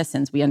these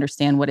medicines, we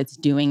understand what it's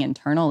doing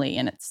internally.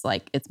 And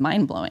it's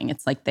mind-blowing.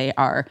 It's like they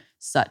are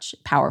such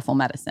powerful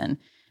medicine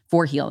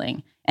for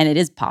healing. And it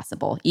is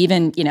possible.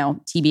 Even,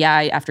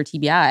 TBI after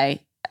TBI,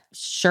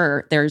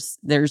 sure, there's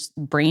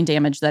brain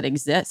damage that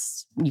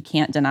exists. You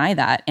can't deny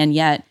that. And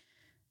yet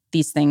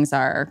these things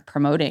are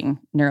promoting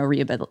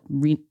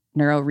neurorehabilitation,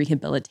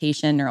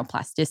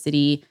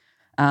 neuroplasticity,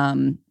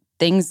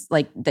 things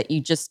like that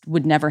you just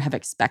would never have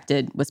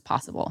expected was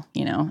possible,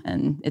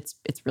 and it's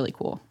really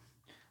cool.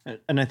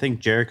 And I think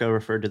Jericho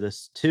referred to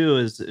this too,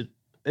 is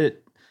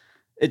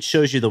it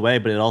shows you the way,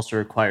 but it also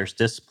requires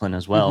discipline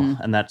as well.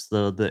 Mm-hmm. And that's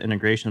the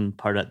integration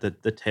part at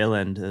the tail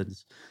end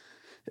is,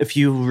 if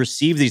you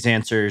receive these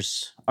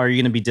answers, are you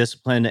going to be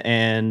disciplined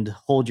and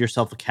hold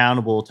yourself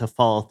accountable to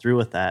follow through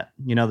with that?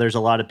 There's a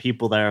lot of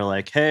people that are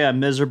like, hey,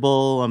 I'm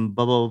miserable, I'm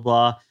blah, blah,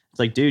 blah. It's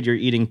like, dude, you're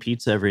eating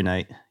pizza every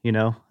night,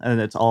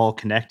 and it's all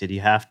connected.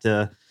 You have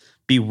to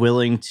be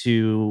willing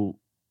to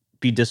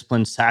be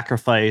disciplined,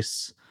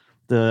 sacrifice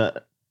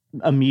the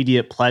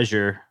immediate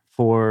pleasure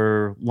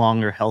for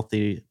longer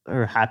healthy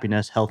or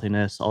happiness,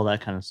 healthiness, all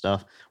that kind of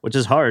stuff, which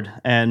is hard.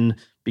 And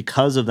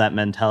because of that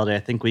mentality,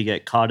 I think we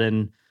get caught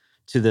in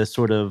to this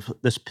sort of,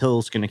 this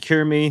pill's going to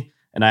cure me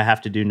and I have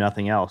to do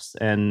nothing else.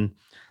 And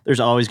there's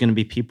always going to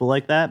be people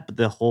like that, but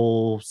the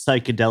whole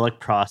psychedelic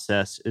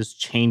process is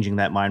changing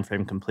that mind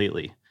frame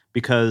completely,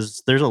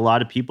 because there's a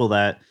lot of people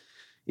that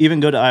even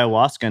go to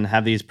ayahuasca and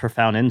have these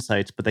profound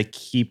insights, but they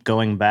keep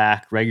going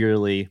back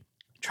regularly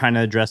trying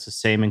to address the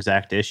same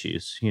exact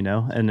issues,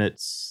 and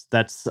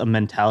that's a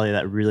mentality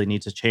that really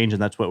needs to change.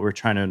 And that's what we're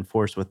trying to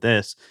enforce with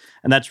this.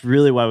 And that's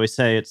really why we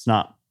say it's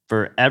not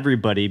for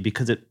everybody,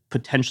 because it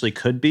potentially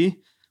could be,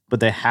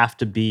 but they have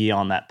to be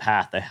on that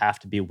path. They have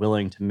to be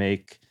willing to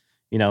make,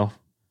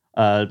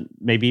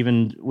 maybe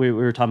even we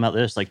were talking about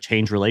this, like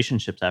change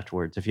relationships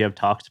afterwards. If you have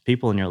toxic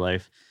people in your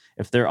life,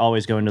 if they're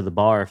always going to the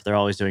bar, if they're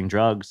always doing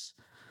drugs,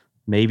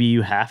 maybe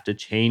you have to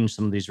change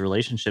some of these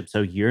relationships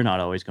so you're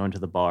not always going to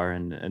the bar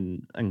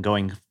and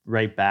going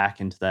right back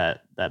into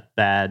that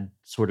bad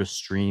sort of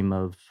stream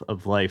of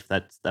life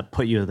that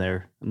put you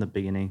there in the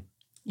beginning.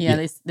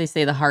 Yeah, they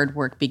say the hard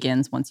work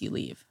begins once you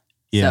leave.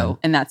 Yeah. So,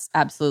 and that's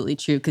absolutely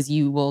true, because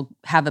you will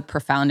have a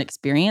profound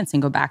experience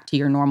and go back to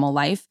your normal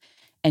life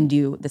and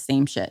do the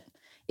same shit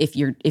if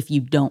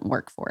you don't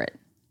work for it.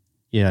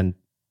 Yeah, and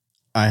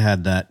I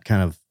had that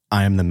kind of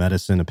I am the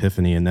medicine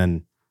epiphany, and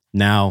then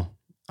now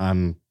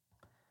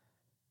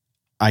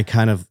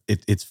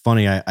it's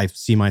funny. I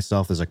see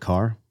myself as a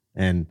car,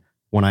 and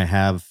when I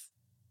have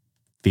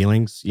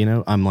feelings,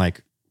 I'm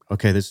like,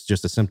 okay, this is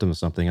just a symptom of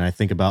something. And I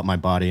think about my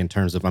body in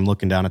terms of, I'm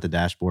looking down at the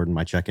dashboard and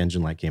my check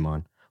engine light came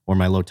on, or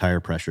my low tire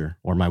pressure,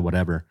 or my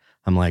whatever.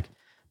 I'm like,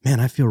 man,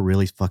 I feel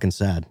really fucking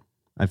sad.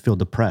 I feel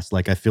depressed.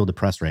 Like I feel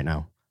depressed right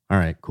now. All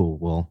right, cool.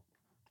 Well,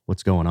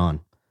 what's going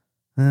on?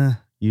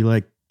 You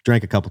like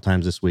drank a couple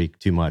times this week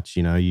too much.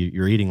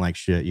 You're eating like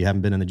shit. You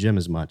haven't been in the gym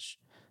as much,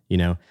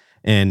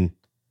 and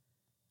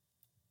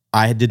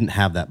I didn't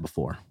have that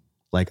before.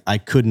 Like I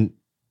couldn't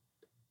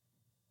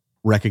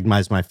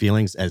recognize my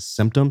feelings as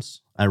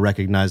symptoms. I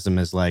recognize them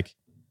as like,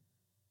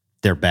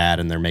 they're bad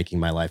and they're making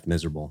my life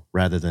miserable,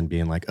 rather than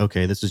being like,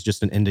 okay, this is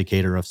just an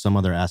indicator of some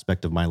other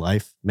aspect of my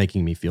life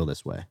making me feel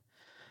this way.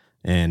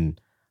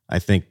 And I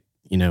think,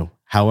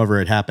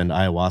 however it happened,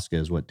 ayahuasca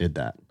is what did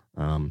that.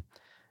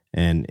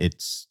 And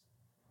it's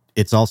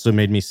also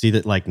made me see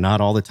that like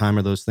not all the time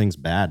are those things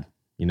bad.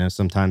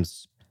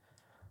 Sometimes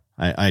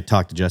I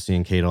talk to Jesse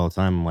and Kate all the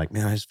time. I'm like,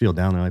 man, I just feel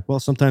down. They're like, well,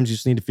 sometimes you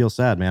just need to feel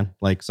sad, man.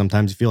 Like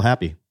sometimes you feel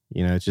happy.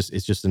 It's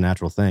just a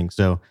natural thing.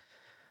 So,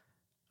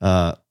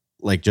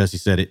 like Jesse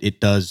said, it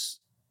does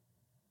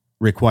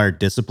require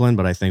discipline,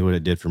 but I think what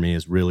it did for me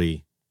is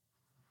really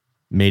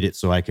made it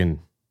so I can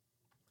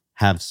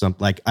have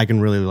I can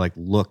really like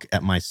look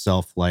at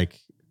myself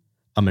like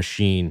a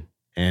machine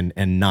and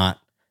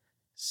not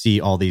see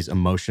all these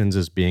emotions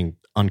as being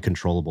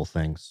uncontrollable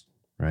things,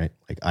 right?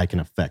 Like I can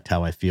affect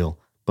how I feel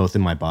both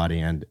in my body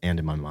and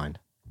in my mind.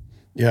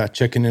 Yeah,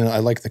 checking in. I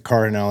like the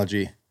car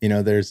analogy.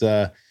 There's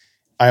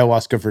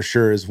ayahuasca for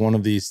sure is one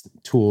of these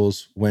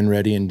tools, when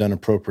ready and done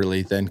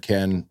appropriately, then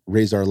can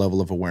raise our level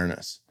of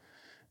awareness.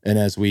 And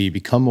as we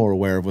become more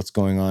aware of what's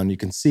going on, you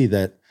can see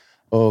that,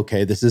 oh,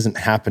 okay, this isn't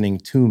happening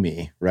to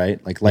me,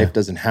 right? Like life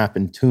doesn't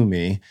happen to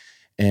me.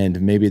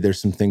 And maybe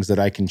there's some things that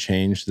I can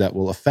change that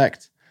will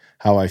affect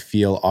how I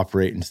feel,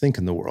 operate, and think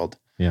in the world.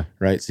 Yeah.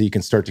 Right. So you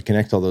can start to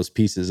connect all those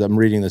pieces. I'm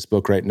reading this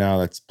book right now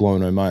that's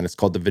blowing my mind. It's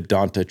called the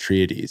Vedanta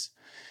Triades.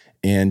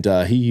 And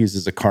he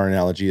uses a car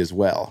analogy as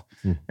well.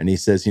 And he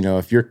says,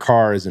 if your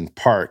car is in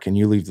park and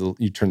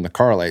you turn the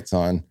car lights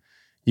on,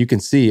 you can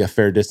see a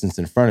fair distance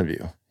in front of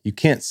you. You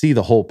can't see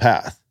the whole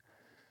path,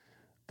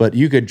 but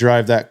you could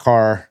drive that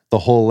car the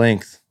whole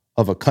length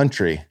of a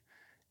country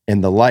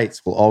and the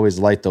lights will always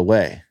light the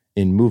way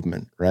in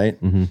movement,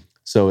 right? Mm-hmm.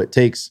 So it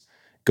takes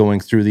going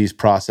through these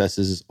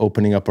processes,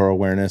 opening up our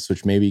awareness,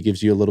 which maybe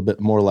gives you a little bit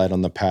more light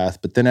on the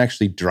path, but then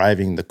actually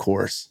driving the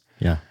course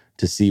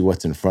to see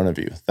what's in front of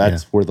you.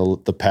 That's where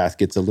the path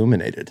gets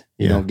illuminated.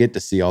 You don't get to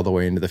see all the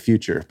way into the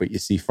future, but you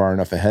see far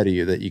enough ahead of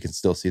you that you can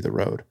still see the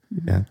road.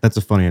 Yeah, that's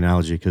a funny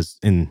analogy because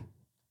in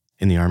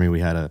the Army,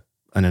 we had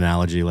an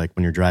analogy like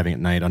when you're driving at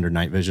night under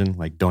night vision,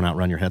 like don't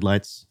outrun your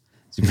headlights.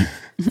 So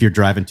if you're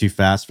driving too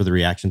fast for the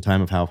reaction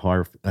time of how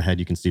far ahead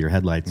you can see your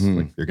headlights,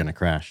 like you're going to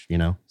crash,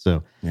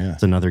 So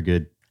it's another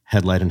good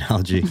headlight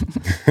analogy.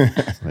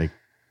 It's like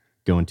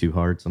going too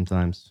hard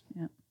sometimes.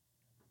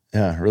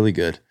 Yeah, really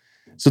good.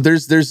 So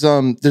there's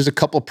a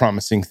couple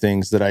promising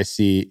things that I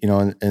see,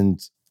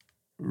 and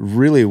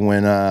really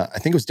when I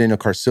think it was Daniel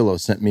Carcillo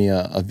sent me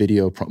a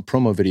video,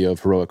 promo video of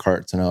Heroic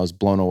Hearts, and I was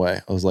blown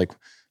away. I was like,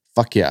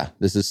 fuck yeah,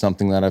 this is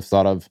something that I've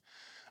thought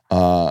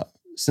of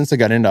since I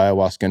got into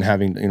ayahuasca, and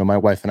having, my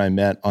wife and I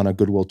met on a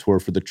goodwill tour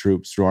for the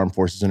troops through Armed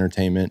Forces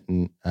Entertainment,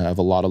 and I have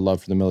a lot of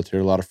love for the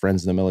military, a lot of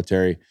friends in the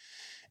military.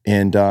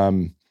 And,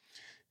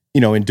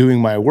 in doing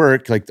my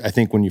work, like I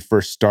think when you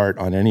first start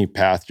on any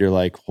path, you're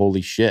like,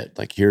 holy shit,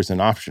 like here's an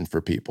option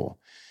for people.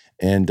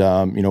 And,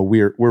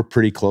 we're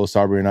pretty close,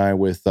 Aubrey and I,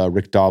 with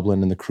Rick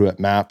Doblin and the crew at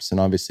MAPS. And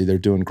obviously they're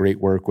doing great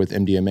work with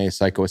MDMA,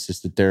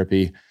 psychoassisted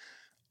therapy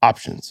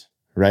options,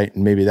 right?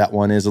 And maybe that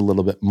one is a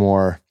little bit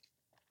more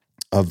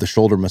of the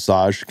shoulder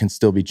massage. It can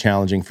still be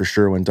challenging for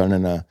sure when done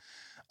in a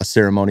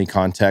ceremony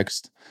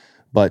context.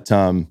 But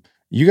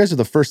you guys are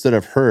the first that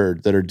I've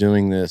heard that are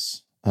doing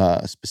this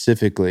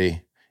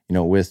specifically,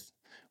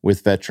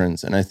 with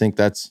veterans. And I think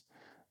that's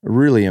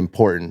really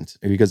important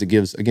because it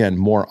gives, again,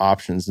 more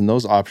options. And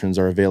those options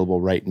are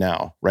available right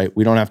now, right?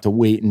 We don't have to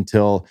wait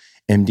until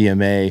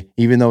MDMA,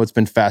 even though it's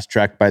been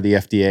fast-tracked by the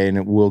FDA and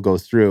it will go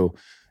through.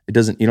 You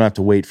don't have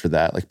to wait for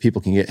that. Like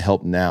people can get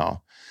help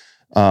now.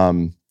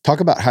 Talk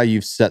about how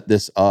you've set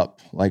this up,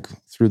 like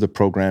through the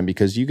program,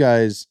 because you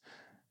guys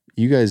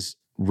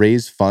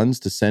raise funds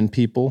to send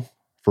people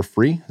for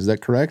free. Is that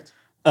correct?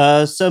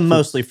 So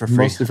mostly for free.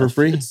 Mostly for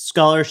free? It's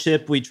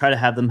scholarship. We try to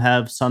have them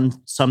have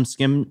some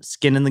skin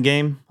in the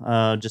game,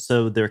 just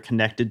so they're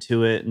connected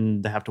to it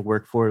and they have to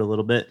work for it a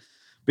little bit.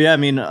 But yeah, I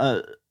mean,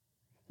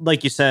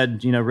 like you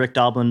said, Rick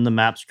Doblin and the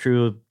MAPS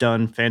crew have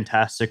done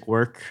fantastic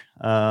work.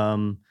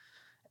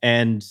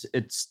 And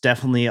it's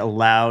definitely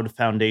allowed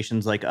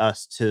foundations like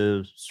us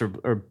to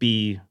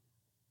be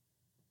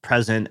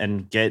present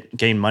and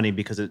gain money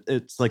because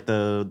it's like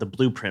the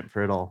blueprint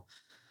for it all.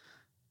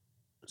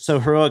 So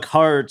Heroic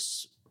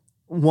Hearts,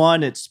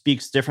 one, it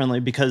speaks differently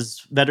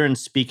because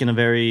veterans speak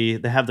they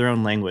have their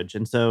own language.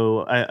 And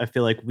so I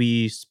feel like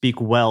we speak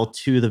well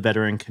to the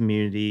veteran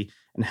community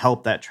and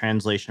help that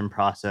translation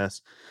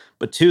process.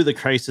 But two, the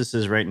crisis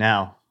is right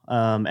now.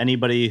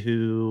 Anybody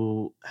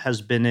who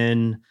has been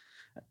in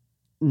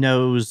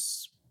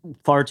knows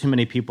far too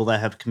many people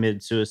that have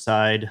committed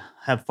suicide,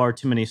 have far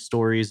too many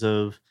stories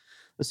of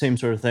the same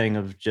sort of thing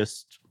of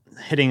just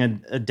hitting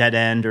a dead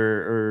end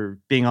or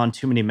being on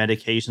too many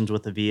medications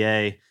with the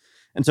VA.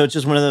 And so it's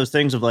just one of those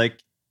things of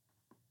like,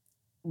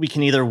 we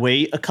can either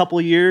wait a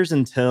couple years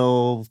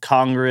until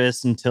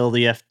Congress, until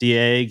the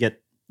FDA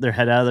get their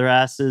head out of their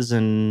asses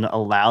and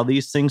allow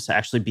these things to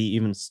actually be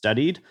even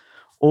studied,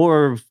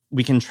 or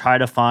we can try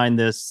to find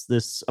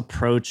this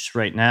approach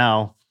right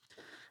now.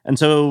 And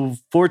so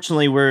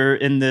fortunately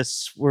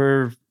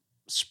we're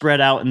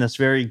spread out in this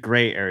very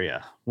gray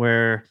area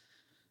where,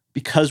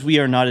 because we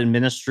are not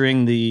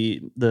administering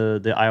the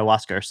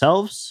ayahuasca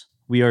ourselves,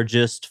 we are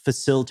just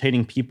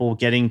facilitating people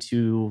getting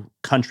to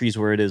countries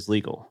where it is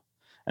legal.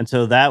 And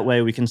so that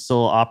way we can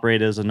still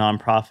operate as a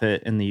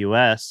nonprofit in the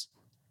US,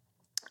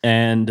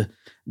 and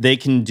they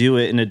can do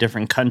it in a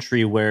different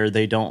country where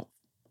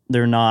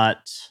they're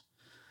not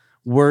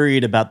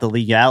worried about the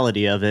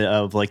legality of it,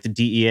 of like the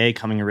DEA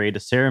coming and raid a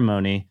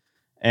ceremony.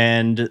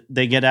 And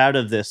they get out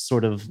of this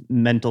sort of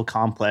mental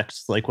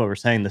complex, like what we're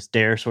saying, this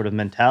dare sort of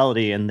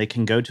mentality, and they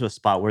can go to a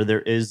spot where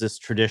there is this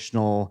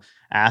traditional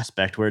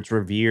aspect, where it's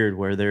revered,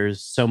 where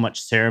there's so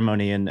much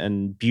ceremony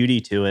and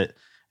beauty to it.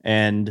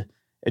 And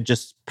it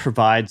just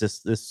provides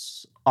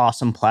this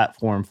awesome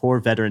platform for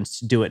veterans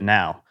to do it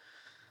now.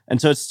 And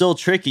so it's still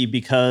tricky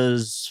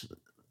because,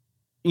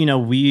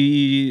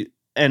 we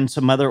and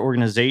some other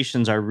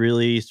organizations are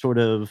really sort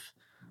of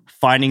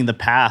finding the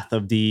path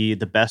of the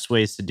best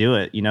ways to do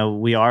it.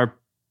 We are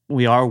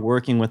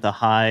working with a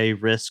high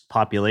risk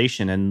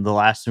population, and the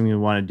last thing we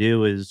want to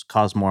do is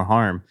cause more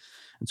harm.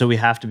 And so we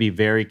have to be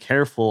very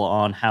careful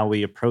on how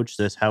we approach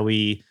this, how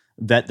we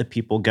vet the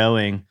people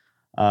going.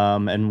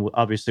 And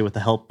obviously, with the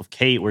help of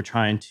Kate, we're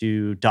trying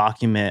to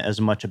document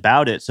as much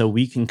about it so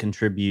we can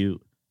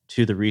contribute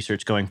to the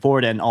research going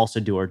forward and also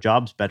do our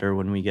jobs better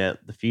when we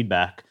get the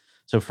feedback.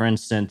 So, for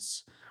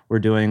instance, we're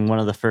doing one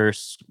of the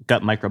first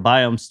gut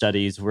microbiome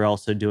studies. We're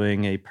also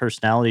doing a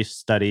personality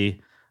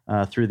study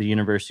through the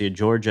University of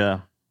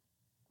Georgia.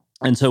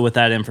 And so with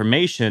that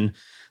information,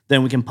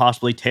 then we can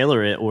possibly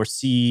tailor it or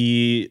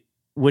see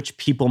which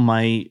people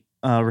might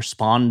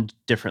respond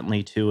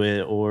differently to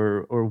it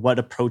or what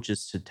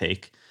approaches to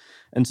take.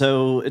 And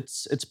so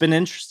it's been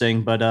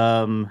interesting, but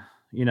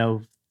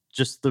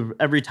just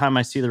every time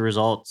I see the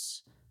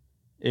results,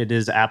 it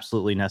is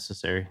absolutely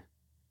necessary.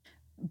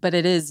 But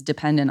it is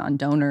dependent on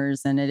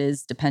donors, and it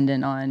is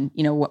dependent on,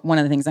 one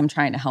of the things I'm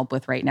trying to help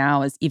with right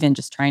now is even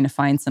just trying to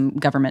find some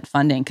government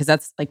funding, because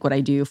that's like what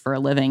I do for a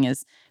living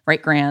is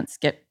write grants,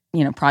 get,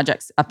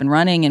 projects up and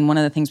running. And one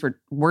of the things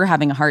we're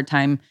having a hard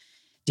time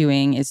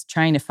doing is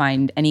trying to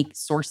find any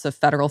source of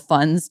federal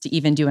funds to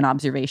even do an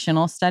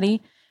observational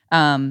study.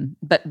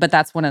 But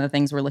that's one of the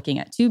things we're looking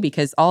at too,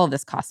 because all of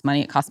this costs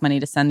money. It costs money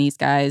to send these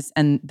guys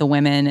and the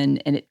women, and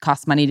it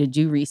costs money to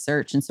do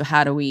research. And so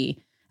how do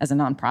we, as a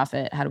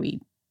nonprofit, how do we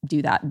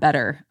do that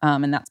better?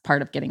 And that's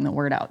part of getting the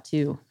word out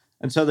too.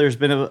 And so there's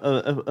been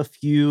a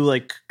few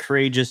like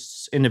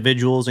courageous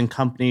individuals and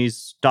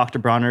companies. Dr.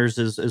 Bronner's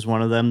is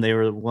one of them. They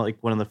were like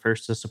one of the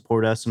first to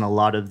support us in a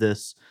lot of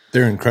this.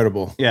 They're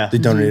incredible. Yeah. They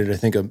donated, I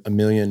think, $1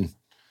 million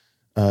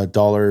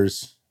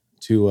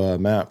to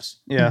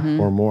MAPS. Yeah.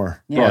 Or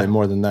more. Yeah. Probably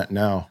more than that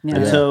now. Yeah.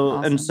 And so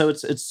Awesome. and so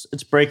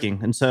it's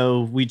breaking. And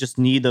so we just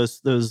need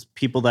those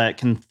people that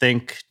can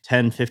think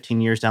 10,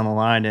 15 years down the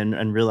line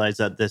and realize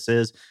that this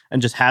is,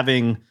 and just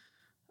having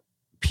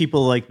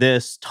people like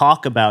this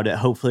talk about it,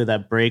 hopefully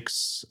that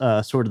breaks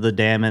sort of the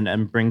dam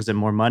and brings in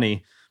more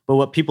money. But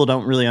what people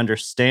don't really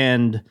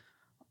understand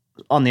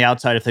on the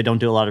outside, if they don't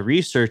do a lot of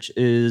research,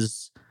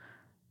 is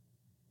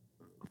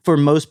for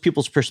most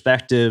people's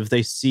perspective,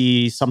 they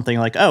see something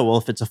like, oh, well,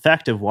 if it's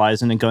effective, why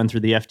isn't it going through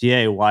the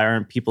FDA? Why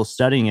aren't people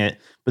studying it?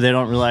 But they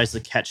don't realize the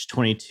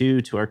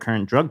catch-22 to our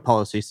current drug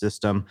policy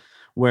system,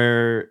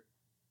 where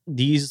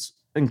these,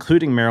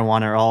 including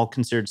marijuana, are all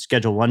considered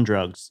Schedule I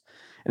drugs.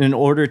 And in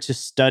order to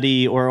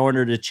study or in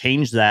order to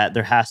change that,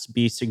 there has to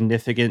be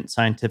significant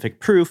scientific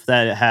proof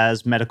that it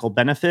has medical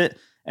benefit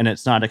and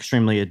it's not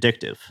extremely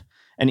addictive.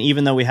 And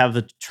even though we have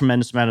a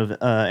tremendous amount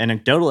of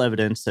anecdotal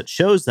evidence that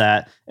shows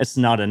that, it's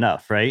not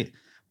enough, right?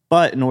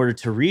 But in order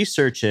to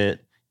research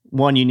it,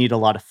 one, you need a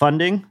lot of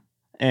funding.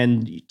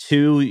 And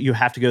two, you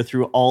have to go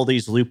through all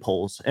these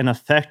loopholes. And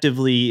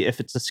effectively, if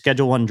it's a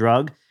Schedule I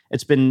drug,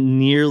 it's been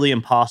nearly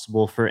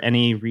impossible for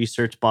any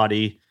research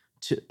body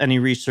any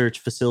research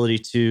facility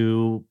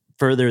to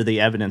further the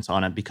evidence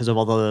on it because of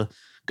all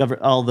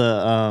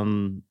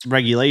the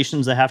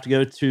regulations that have to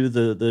go through,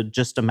 the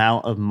just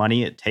amount of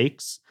money it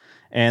takes.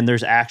 And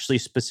there's actually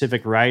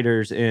specific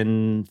riders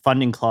in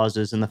funding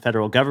clauses in the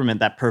federal government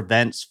that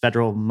prevents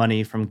federal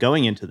money from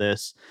going into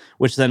this,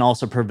 which then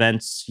also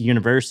prevents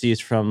universities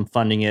from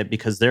funding it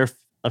because they're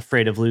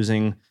afraid of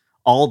losing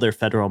all their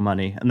federal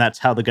money. And that's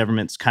how the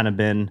government's kind of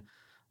been,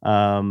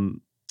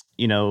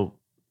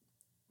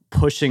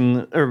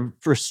 pushing or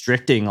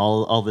restricting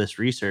all this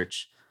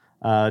research.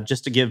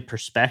 Just to give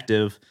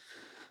perspective,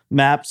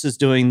 MAPS is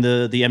doing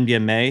the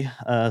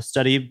MDMA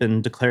study,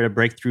 been declared a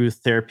breakthrough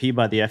therapy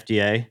by the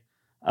FDA.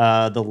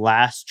 The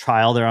last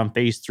trial, they're on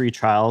phase 3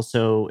 trials.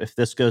 So if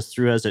this goes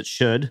through as it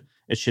should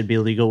be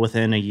legal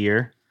within a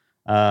year.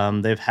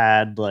 They've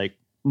had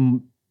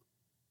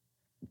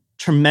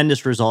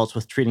tremendous results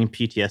with treating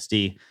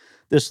PTSD.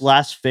 This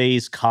last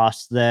phase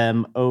cost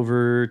them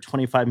over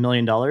 $25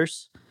 million.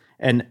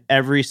 And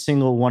every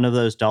single one of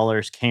those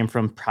dollars came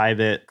from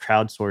private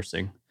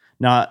crowdsourcing.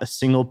 Not a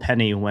single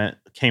penny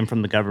came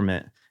from the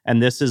government.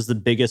 And this is the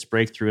biggest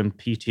breakthrough in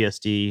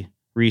PTSD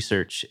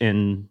research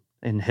in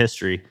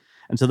history.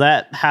 And so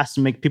that has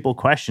to make people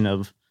question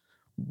of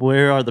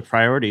where are the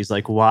priorities?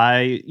 Like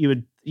why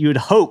you would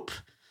hope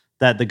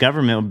that the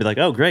government would be like,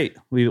 oh, great,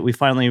 we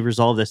finally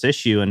resolved this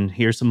issue and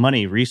here's some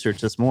money,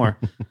 research this more.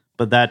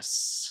 But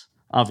that's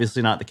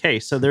obviously not the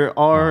case. So there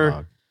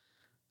are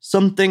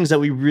some things that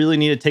we really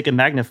need to take a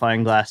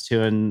magnifying glass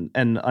to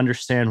and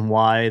understand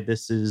why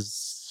this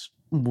is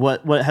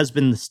what has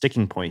been the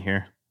sticking point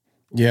here.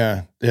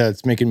 Yeah,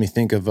 it's making me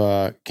think of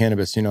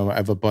cannabis. I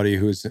have a buddy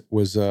he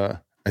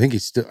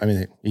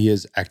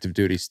is active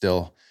duty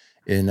still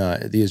in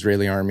the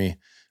Israeli army.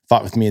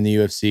 Fought with me in the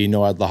UFC.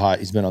 Noad Lahat.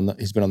 He's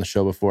been on the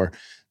show before.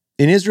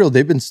 In Israel,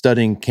 they've been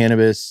studying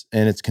cannabis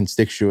and its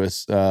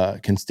constituents,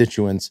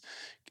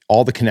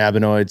 all the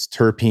cannabinoids,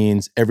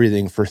 terpenes,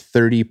 everything for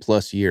 30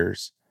 plus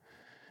years.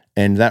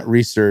 And that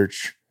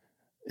research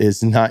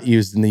is not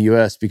used in the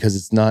U.S. because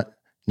it's not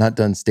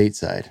done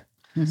stateside.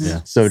 Mm-hmm.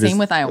 Yeah. So same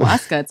with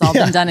ayahuasca. It's all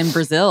been done in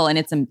Brazil, and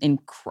it's an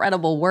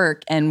incredible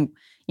work. And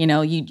you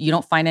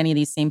don't find any of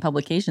these same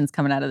publications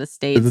coming out of the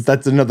States.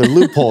 That's another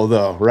loophole,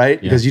 though, right?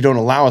 Yeah. Because you don't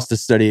allow us to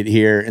study it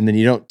here, and then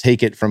you don't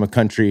take it from a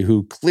country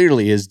who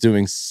clearly is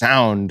doing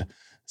sound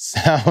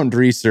sound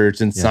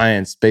research and Yeah.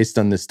 science based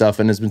on this stuff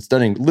and has been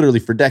studying literally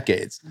for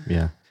decades.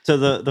 Yeah. So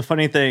the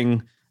funny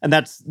thing, and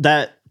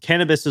that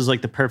cannabis is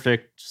like the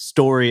perfect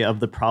story of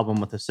the problem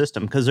with the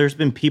system, because there's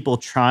been people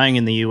trying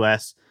in the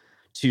US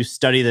to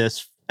study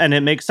this, and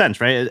it makes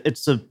sense, right?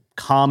 It's a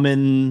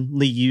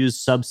commonly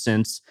used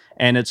substance,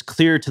 and it's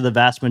clear to the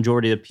vast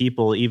majority of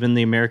people, even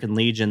the American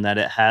Legion, that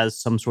it has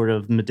some sort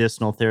of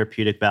medicinal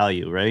therapeutic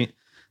value, right?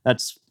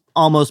 That's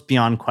almost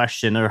beyond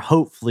question, or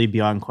hopefully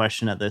beyond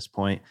question at this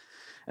point.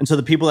 And so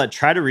the people that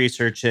try to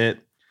research it,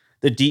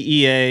 the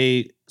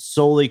DEA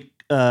solely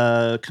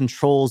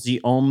controls the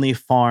only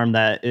farm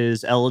that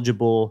is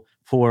eligible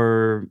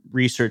for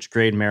research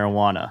grade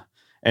marijuana.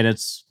 And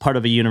it's part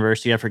of a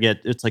university. I forget.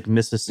 It's like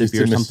Mississippi It's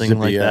or in something Mississippi,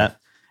 like yeah. that.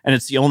 And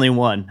it's the only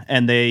one.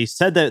 And they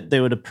said that they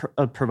would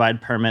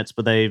provide permits,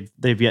 but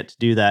they've yet to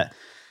do that.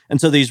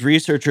 And so these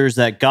researchers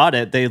that got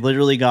it, they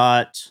literally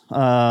got,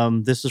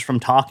 this is from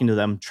talking to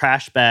them,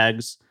 trash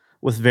bags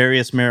with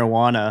various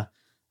marijuana,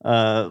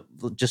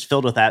 just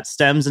filled with that,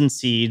 stems and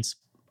seeds,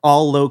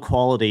 all low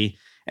quality.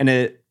 And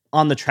it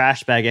on the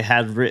trash bag, it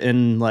had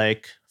written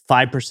like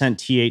 5%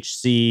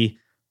 THC,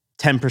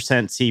 10%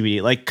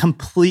 CBD, like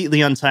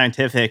completely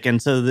unscientific.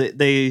 And so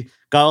they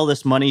got all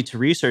this money to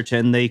research it,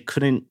 and they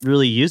couldn't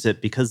really use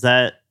it because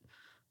the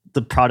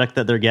product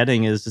that they're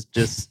getting is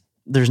just,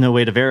 there's no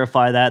way to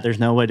verify that. There's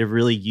no way to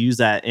really use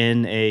that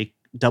in a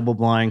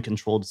double-blind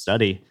controlled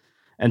study.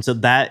 And so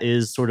that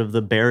is sort of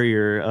the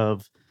barrier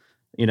of,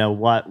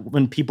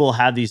 when people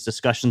have these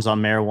discussions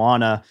on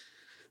marijuana,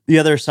 the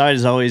other side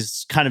is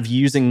always kind of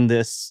using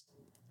this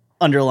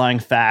underlying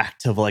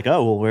fact of like,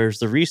 oh, well, where's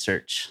the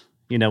research?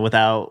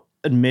 Without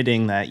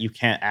admitting that you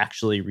can't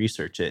actually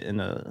research it in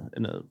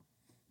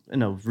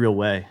a real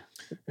way.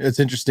 It's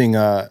interesting.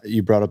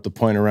 You brought up the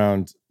point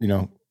around,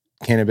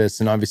 cannabis.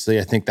 And obviously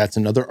I think that's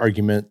another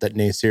argument that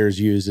naysayers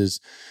use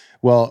is,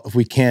 well, if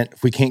we can't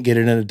get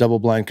it in a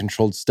double-blind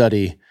controlled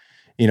study,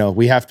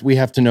 we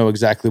have to know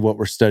exactly what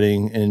we're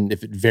studying, and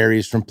if it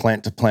varies from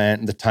plant to plant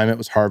and the time it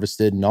was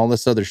harvested and all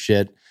this other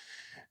shit.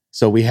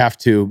 So we have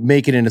to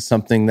make it into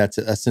something that's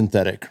a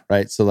synthetic,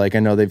 right? So like I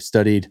know they've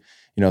studied,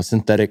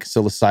 synthetic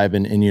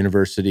psilocybin in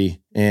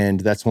university, and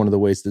that's one of the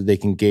ways that they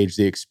can gauge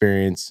the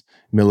experience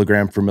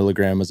milligram for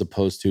milligram as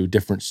opposed to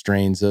different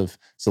strains of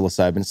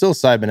psilocybin.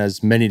 Psilocybin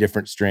has many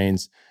different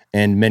strains,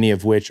 and many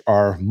of which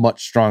are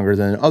much stronger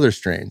than other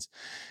strains.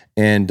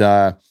 And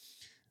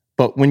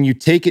but when you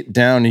take it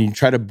down and you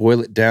try to boil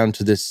it down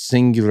to this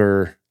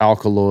singular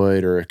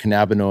alkaloid or a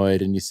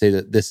cannabinoid, and you say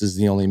that this is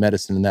the only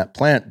medicine in that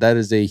plant, that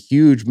is a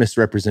huge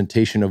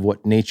misrepresentation of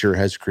what nature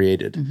has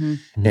created. Mm-hmm.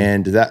 Mhm.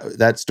 And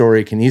that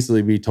story can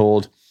easily be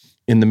told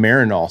in the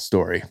Marinol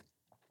story,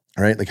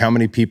 right? Like how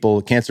many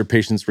cancer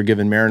patients were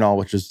given Marinol,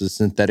 which is the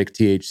synthetic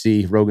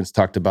THC. Rogan's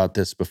talked about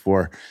this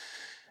before.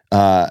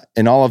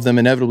 And all of them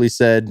inevitably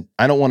said,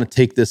 I don't want to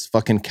take this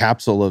fucking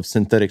capsule of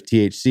synthetic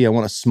THC. I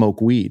want to smoke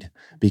weed.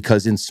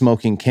 Because in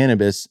smoking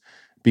cannabis,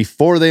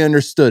 before they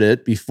understood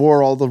it,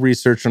 before all the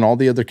research on all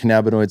the other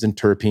cannabinoids and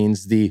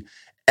terpenes, the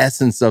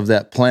essence of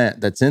that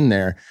plant that's in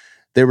there,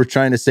 they were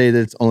trying to say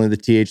that it's only the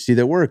THC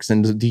that works.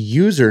 And the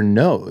user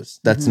knows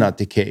that's not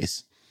the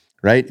case,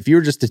 right? If you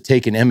were just to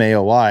take an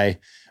MAOI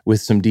with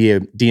some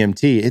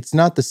DMT, it's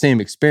not the same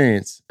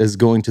experience as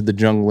going to the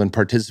jungle and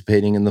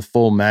participating in the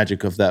full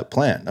magic of that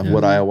plant, of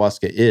what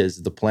ayahuasca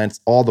is, the plants,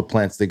 all the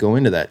plants that go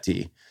into that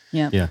tea.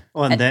 Yeah. Yeah.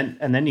 Well, and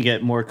then you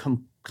get more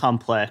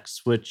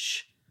complex,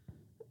 which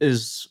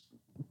is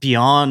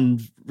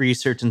beyond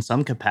research in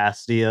some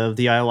capacity, of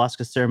the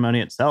ayahuasca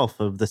ceremony itself,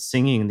 of the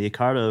singing, the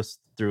icaros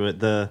through it,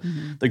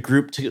 the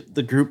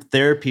group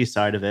therapy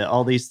side of it.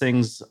 All these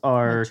things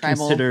are Tribal.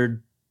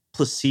 considered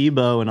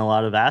placebo in a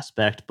lot of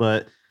aspect,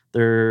 but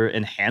they're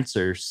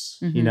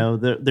enhancers.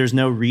 Mhm. There's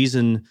no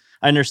reason.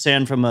 I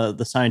understand from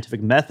the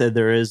scientific method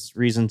there is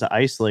reason to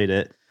isolate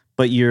it,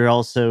 but you're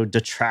also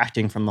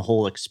detracting from the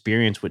whole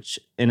experience, which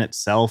in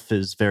itself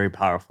is very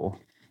powerful.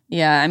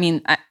 Yeah, I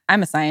mean,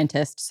 I'm a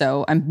scientist,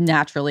 so I'm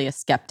naturally a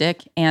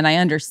skeptic, and I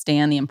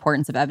understand the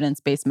importance of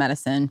evidence-based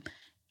medicine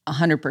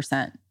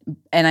 100%.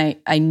 And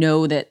I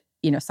know that,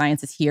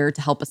 science is here to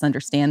help us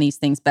understand these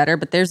things better,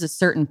 but there's a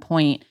certain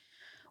point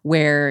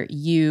where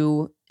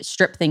you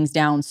strip things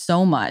down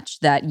so much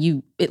that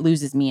it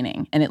loses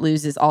meaning and it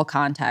loses all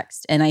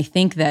context. And I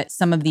think that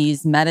some of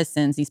these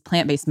medicines, these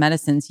plant-based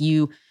medicines,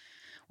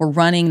 we're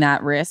running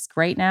that risk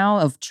right now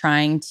of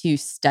trying to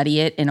study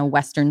it in a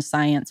Western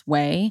science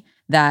way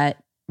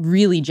that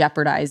really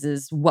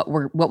jeopardizes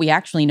what we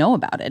actually know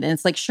about it. And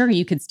it's like, sure,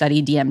 you could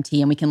study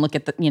DMT and we can look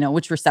at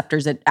which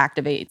receptors it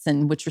activates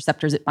and which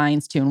receptors it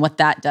binds to and what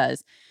that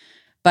does.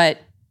 But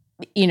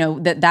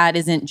that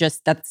isn't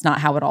just, that's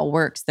not how it all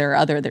works.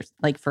 There's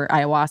like for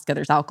ayahuasca,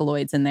 there's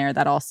alkaloids in there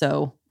that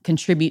also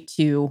contribute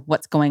to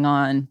what's going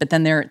on. But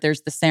then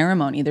there's the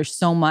ceremony. There's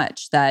so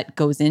much that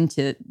goes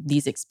into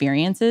these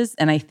experiences.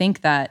 And I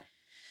think that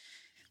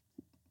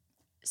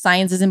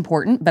science is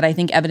important, but I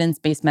think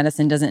evidence-based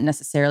medicine doesn't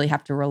necessarily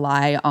have to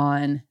rely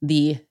on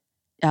the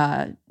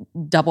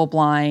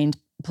double-blind,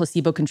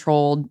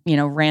 placebo-controlled,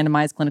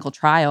 randomized clinical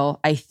trial,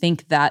 I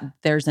think that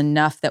there's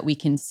enough that we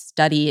can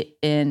study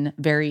in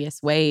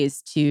various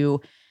ways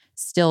to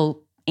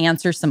still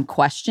answer some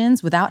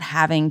questions without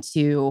having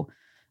to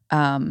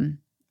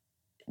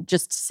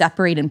just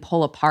separate and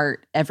pull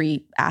apart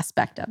every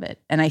aspect of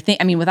it. And I think,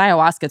 with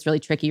ayahuasca, it's really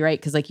tricky, right?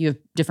 Because like you have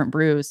different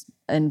brews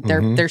and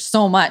there's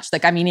so much.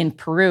 Like, in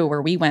Peru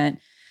where we went,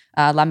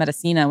 La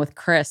Medicina with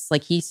Chris,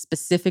 like he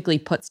specifically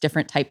puts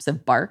different types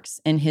of barks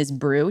in his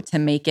brew to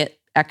make it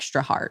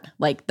extra hard.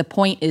 Like the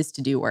point is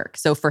to do work.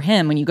 So for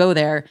him, when you go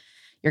there,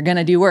 you're going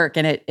to do work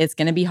and it's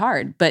going to be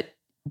hard, but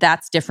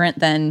that's different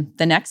than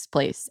the next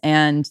place.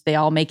 And they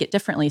all make it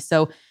differently.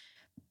 So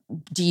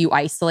do you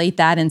isolate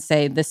that and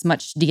say this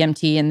much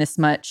DMT and this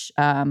much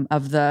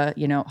of the,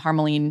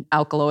 harmaline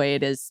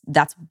alkaloid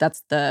that's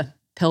the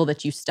pill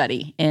that you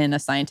study in a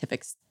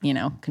scientific,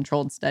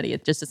 controlled study?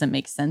 It just doesn't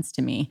make sense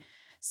to me.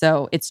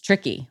 So it's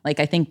tricky. Like,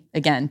 I think,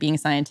 again, being a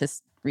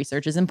scientist,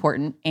 research is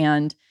important,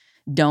 and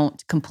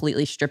don't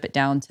completely strip it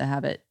down to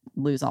have it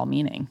lose all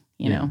meaning,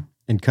 you know?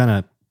 And kind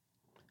of,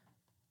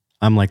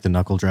 I'm like the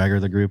knuckle dragger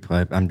of the group.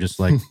 I'm just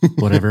like,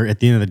 whatever. At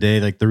the end of the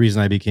day, like the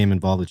reason I became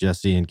involved with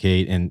Jesse and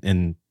Kate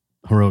and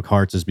Heroic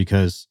Hearts is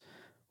because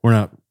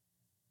we're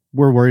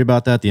worried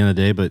about that at the end of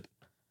the day, but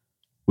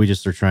we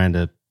just are trying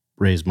to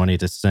raise money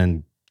to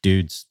send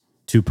dudes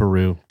to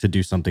Peru to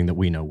do something that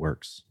we know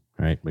works,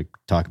 right? We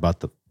talk about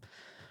the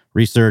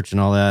research and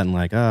all that and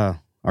like,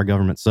 our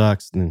government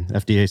sucks and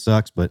FDA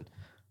sucks, but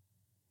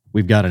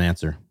we've got an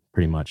answer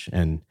pretty much.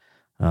 And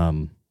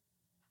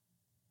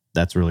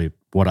that's really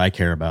what I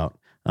care about.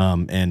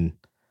 And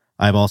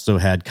I've also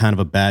had kind of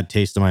a bad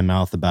taste in my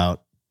mouth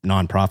about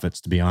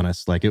nonprofits, to be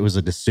honest. Like, it was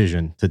a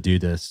decision to do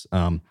this.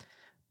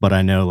 But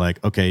I know,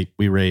 like, okay,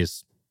 we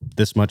raise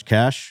this much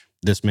cash,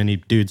 this many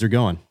dudes are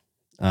going.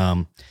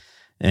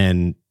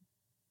 And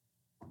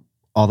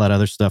all that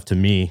other stuff to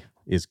me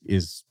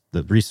is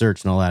the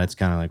research and all that. It's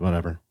kind of like,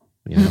 whatever,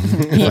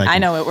 I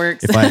know it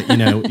works. If I,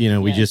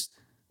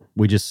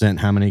 we just sent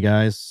how many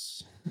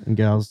guys and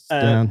gals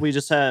down? We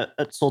just at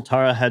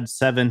Soltara had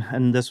 7,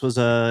 and this was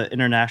a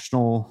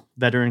international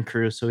veteran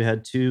crew. So we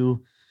had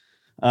 2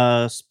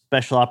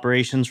 special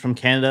operations from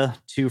Canada,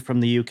 2 from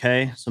the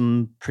UK,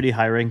 some pretty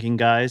high-ranking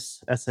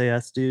guys,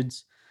 SAS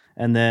dudes,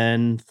 and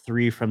then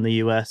 3 from the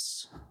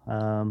US.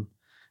 And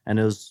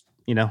it was,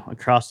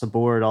 across the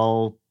board,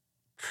 all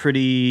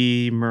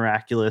pretty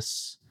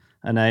miraculous.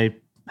 And I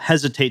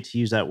hesitate to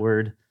use that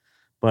word,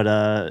 but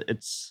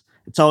it's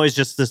always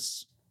just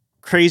this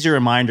crazy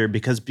reminder,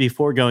 because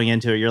before going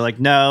into it, you're like,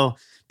 no,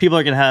 people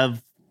are going to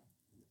have,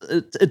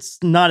 it's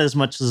not as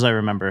much as I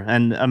remember.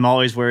 And I'm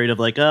always worried of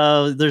like,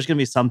 oh, there's going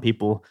to be some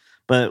people.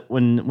 But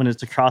when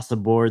it's across the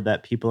board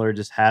that people are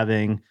just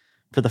having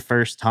for the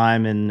first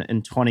time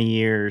in 20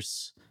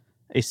 years,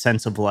 a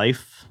sense of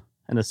life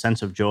and a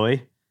sense of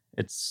joy,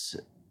 it's,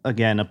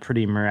 again, a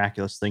pretty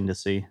miraculous thing to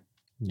see.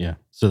 Yeah.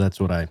 So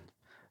that's what I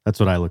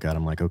look at.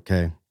 I'm like,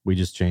 okay, we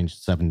just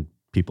changed 7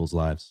 people's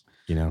lives,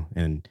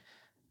 and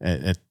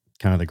at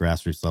kind of the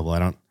grassroots level, I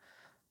don't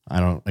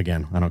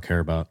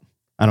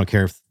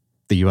care if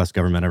the U.S.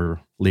 government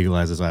ever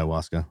legalizes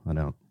ayahuasca. I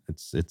don't.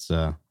 It's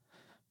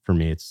for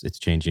me, it's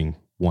changing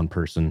one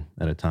person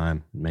at a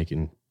time,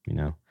 making,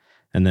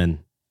 and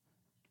then,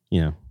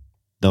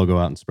 they'll go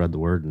out and spread the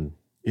word and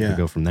we'll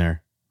go from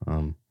there.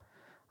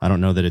 I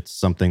don't know that it's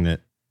something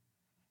that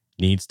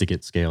needs to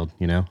get scaled.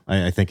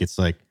 I think it's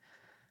like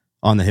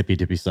on the hippy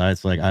dippy side,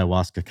 it's like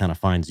ayahuasca kind of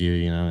finds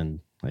you,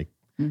 and like,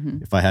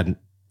 if I hadn't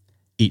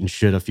eaten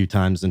shit a few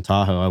times in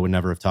Tahoe, I would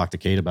never have talked to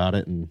Kate about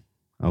it, and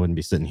I wouldn't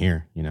be sitting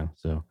here,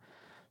 So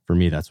for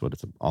me, that's what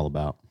it's all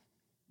about.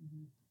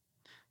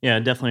 Yeah, I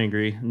definitely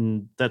agree.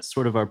 And that's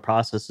sort of our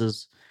process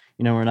is,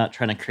 we're not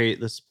trying to create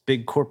this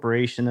big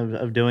corporation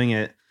of doing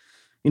it.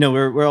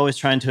 We're always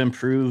trying to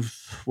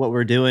improve what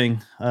we're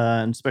doing,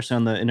 and especially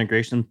on the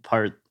integration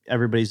part,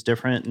 everybody's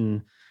different.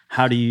 And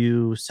how do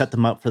you set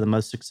them up for the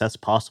most success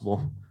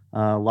possible?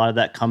 A lot of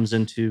that comes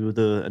into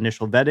the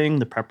initial vetting,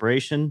 the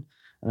preparation,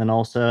 and then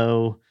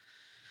also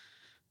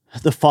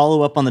the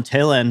follow-up on the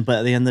tail end. But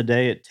at the end of the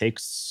day, it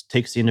takes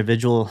the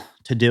individual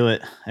to do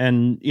it.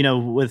 And,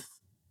 with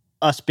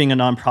us being a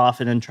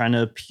nonprofit and trying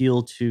to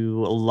appeal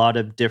to a lot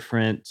of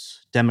different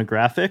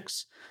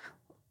demographics,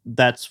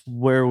 that's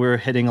where we're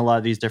hitting a lot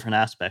of these different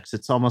aspects.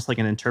 It's almost like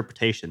an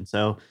interpretation.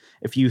 So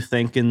if you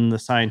think in the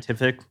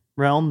scientific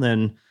realm,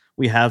 then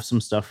we have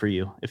some stuff for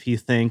you. If you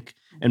think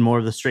in more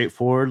of the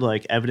straightforward,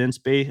 like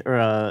evidence-based or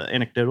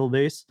anecdotal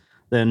base,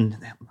 then,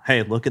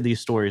 hey, look at these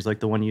stories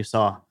like the one you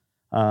saw.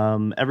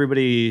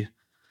 Everybody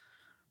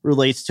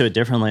relates to it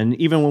differently. And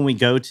even when we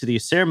go to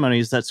these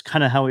ceremonies, that's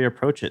kind of how we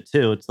approach it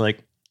too. It's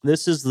like,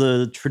 this is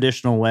the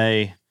traditional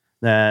way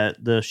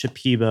that the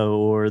Shipibo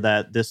or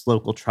that this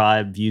local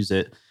tribe views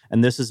it.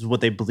 And this is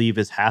what they believe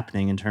is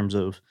happening in terms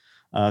of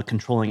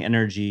controlling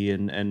energy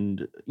and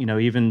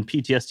even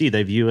PTSD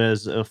they view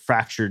as a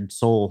fractured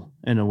soul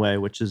in a way,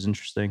 which is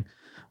interesting.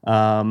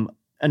 And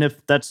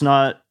if that's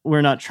not,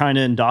 we're not trying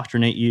to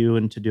indoctrinate you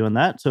into doing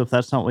that. So if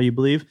that's not what you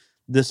believe,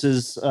 this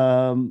is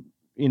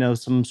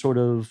some sort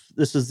of,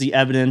 this is the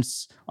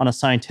evidence on a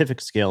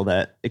scientific scale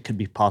that it could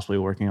be possibly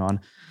working on.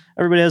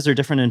 Everybody has their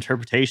different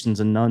interpretations,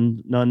 and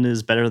none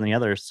is better than the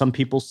other. Some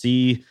people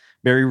see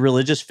very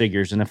religious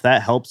figures, and if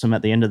that helps them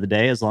at the end of the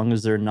day, as long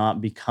as they're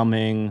not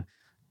becoming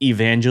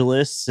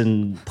evangelists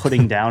and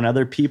putting down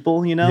other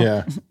people,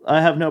 Yeah.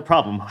 I have no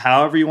problem.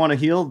 However you want to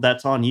heal,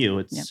 that's on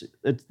you.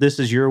 This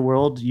is your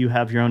world. You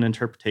have your own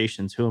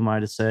interpretations. Who am I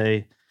to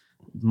say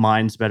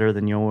mine's better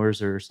than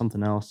yours or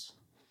something else?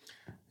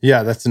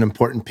 Yeah, that's an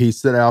important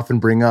piece that I often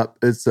bring up.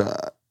 It's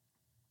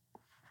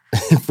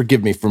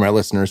forgive me for my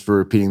listeners for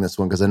repeating this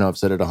one, because I know I've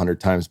said it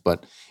 100 times,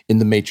 but in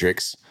the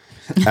Matrix,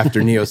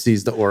 after Neo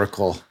sees the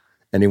Oracle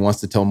and he wants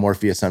to tell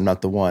Morpheus, I'm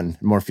not the one,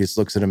 Morpheus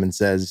looks at him and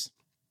says,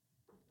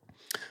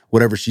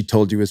 whatever she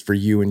told you is for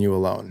you and you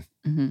alone.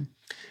 Mm-hmm.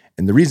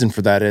 And the reason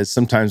for that is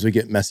sometimes we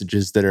get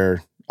messages that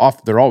are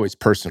they're always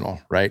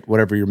personal, right?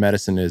 Whatever your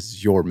medicine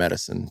is your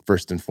medicine,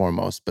 first and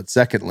foremost. But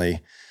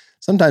secondly,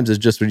 sometimes it's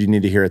just what you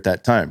need to hear at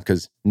that time,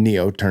 because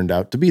Neo turned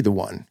out to be the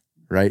one,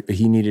 right? But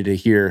he needed to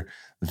hear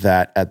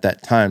that at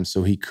that time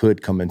so he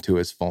could come into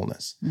his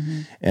fullness.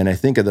 Mm-hmm. And I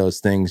think of those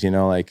things,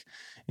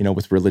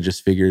 with religious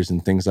figures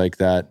and things like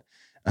that.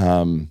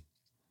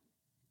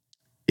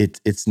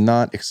 It's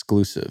not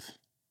exclusive,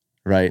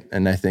 right?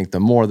 And I think the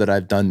more that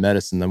I've done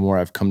medicine, the more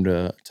I've come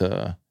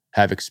to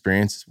have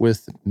experience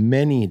with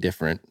many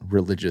different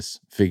religious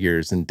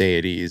figures and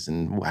deities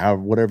and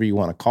whatever you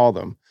want to call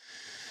them.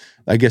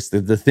 I guess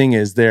the thing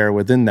is there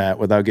within that,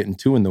 without getting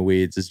too in the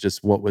weeds, is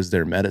just what was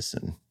their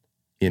medicine,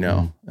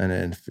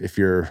 And if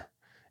you're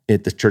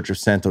at the Church of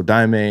Santo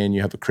Daime and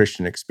you have a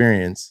Christian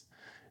experience,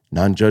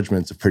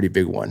 non-judgment's a pretty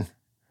big one,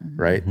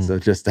 right? Mm-hmm. So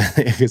just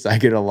because I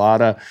get a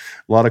lot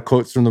of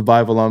quotes from the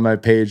Bible on my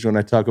page when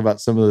I talk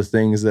about some of the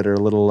things that are a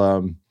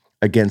little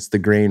against the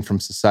grain from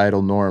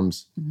societal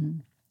norms. Mm-hmm.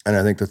 And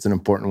I think that's an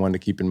important one to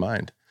keep in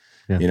mind.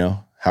 Yeah.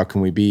 How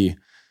can we be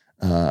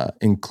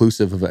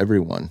inclusive of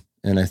everyone?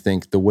 And I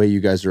think the way you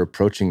guys are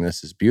approaching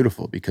this is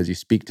beautiful, because you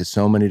speak to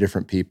so many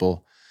different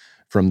people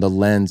from the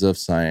lens of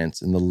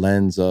science and the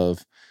lens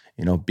of,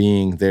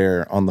 being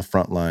there on the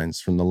front lines,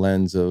 from the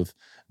lens of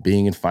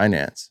being in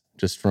finance,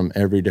 just from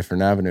every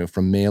different avenue,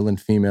 from male and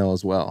female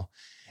as well.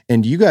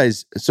 And you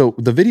guys, so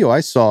the video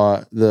I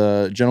saw,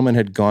 the gentleman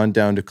had gone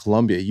down to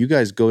Colombia. You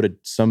guys go to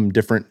some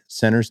different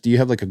centers. Do you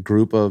have like a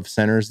group of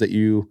centers that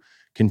you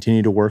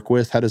continue to work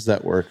with? How does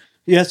that work?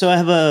 Yeah, so I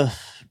have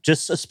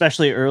just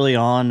especially early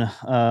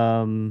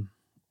on,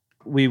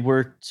 we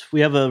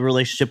have a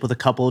relationship with a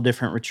couple of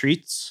different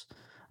retreats.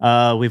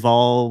 We've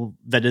all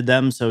vetted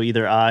them. So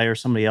either I or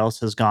somebody else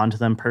has gone to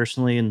them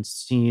personally and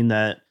seen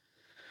that,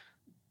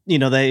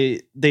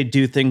 they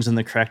do things in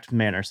the correct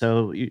manner.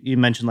 So you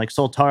mentioned like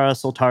Soltara.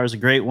 Soltara is a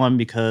great one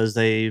because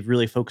they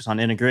really focus on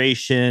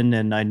integration,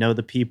 and I know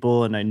the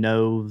people and I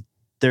know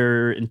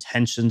their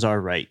intentions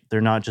are right.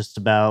 They're not just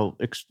about,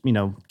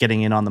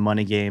 getting in on the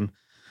money game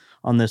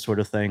on this sort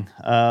of thing.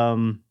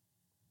 And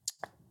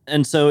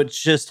so it's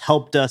just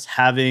helped us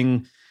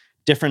having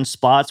different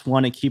spots.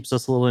 One, it keeps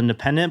us a little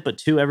independent, but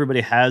two,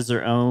 everybody has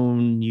their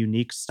own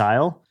unique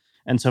style.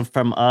 And so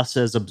from us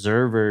as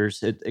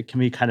observers, it can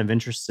be kind of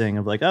interesting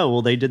of like, oh,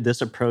 well, they did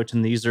this approach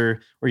and we're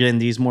getting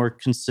these more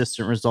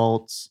consistent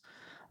results.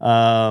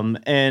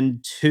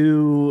 And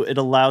two, it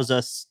allows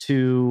us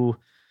to,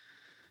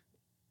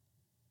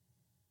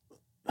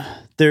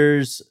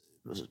 there's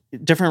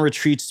different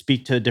retreats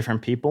speak to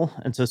different people.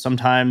 And so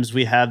sometimes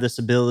we have this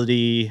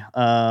ability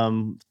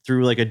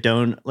through like a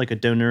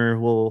donor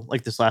will,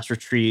 like this last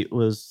retreat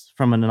was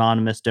from an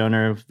anonymous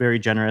donor, very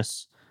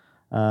generous,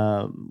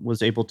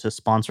 was able to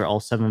sponsor all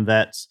 7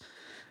 vets.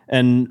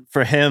 And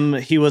for him,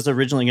 he was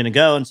originally going to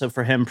go. And so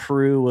for him,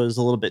 Peru was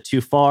a little bit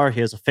too far.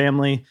 He has a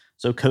family.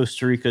 So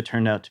Costa Rica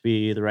turned out to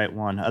be the right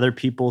one. Other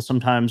people,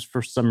 sometimes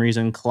for some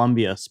reason,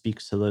 Colombia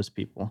speaks to those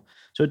people.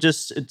 So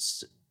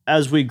it's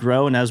as we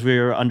grow and as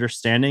we're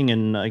understanding,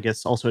 and I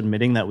guess also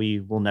admitting that we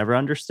will never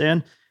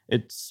understand,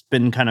 it's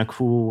been kind of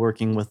cool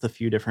working with a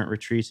few different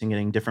retreats and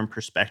getting different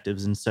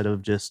perspectives instead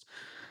of just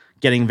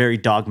getting very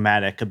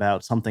dogmatic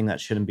about something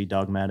that shouldn't be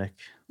dogmatic.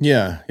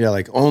 Yeah.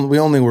 Like we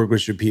only work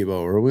with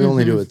Shipibo, or we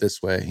only do it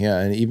this way. Yeah.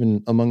 And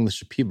even among the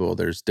Shipibo,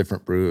 there's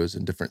different brews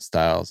and different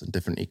styles and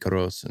different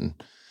Icaros.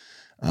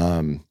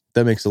 And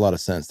that makes a lot of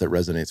sense. That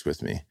resonates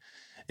with me.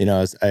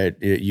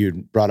 You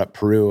brought up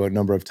Peru a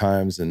number of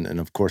times, and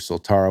of course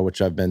Soltara,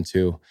 which I've been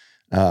to.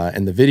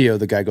 In the video,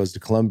 the guy goes to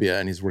Colombia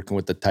and he's working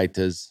with the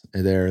Taitas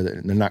there.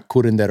 They're not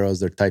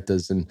curanderos, they're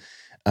Taitas,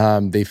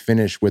 and they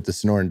finish with the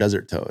Sonoran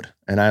Desert Toad.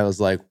 And I was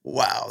like,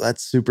 wow,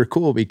 that's super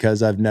cool,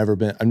 because I've never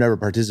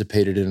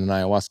participated in an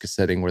ayahuasca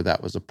setting where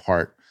that was a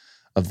part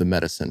of the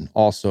medicine.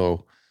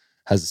 Also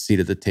has a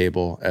seat at the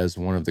table as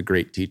one of the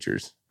great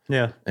teachers.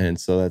 Yeah. And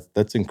so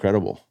that's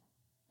incredible.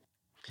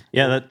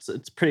 Yeah, it's a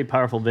pretty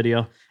powerful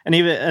video.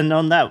 And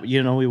on that,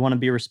 we want to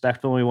be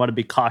respectful. And we want to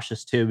be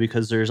cautious too,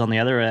 because there's on the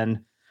other end,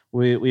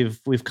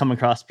 we've come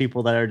across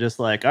people that are just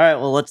like, all right,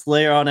 well, let's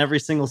layer on every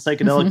single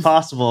psychedelic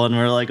possible, and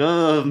we're like,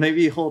 oh,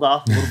 maybe hold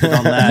off a little bit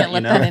on that.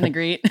 Let that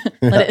integrate.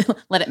 Let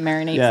it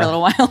marinate for a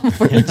little while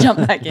before you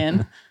jump back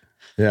in.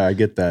 Yeah, I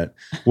get that.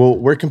 Well,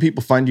 where can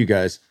people find you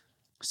guys?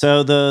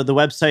 So the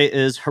website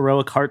is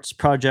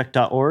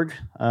heroicheartsproject.org.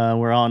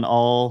 We're on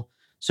all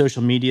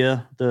social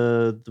media.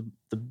 The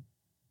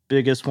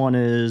biggest one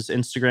is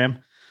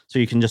Instagram. So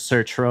you can just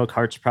search Heroic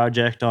Hearts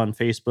Project on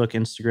Facebook,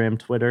 Instagram,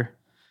 Twitter.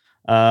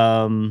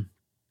 And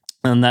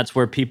that's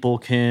where people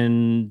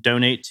can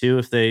donate to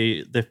if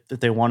they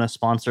want to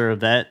sponsor a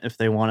vet, if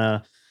they want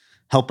to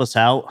help us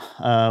out.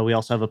 We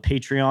also have a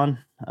Patreon.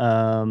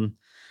 And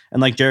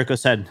like Jericho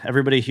said,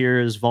 everybody here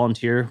is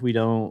volunteer.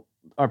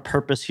 Our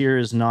purpose here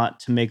is not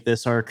to make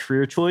this our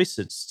career choice.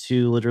 It's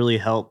to literally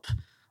help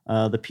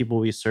the people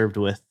we served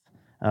with.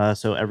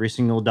 So every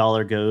single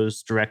dollar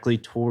goes directly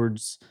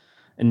towards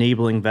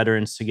enabling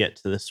veterans to get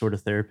to this sort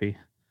of therapy.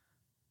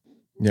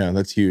 Yeah,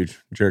 that's huge.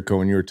 Jericho,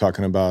 when you were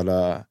talking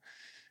about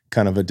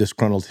kind of a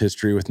disgruntled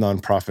history with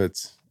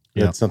nonprofits,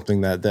 that's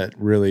something that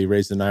really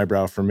raised an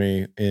eyebrow for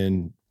me.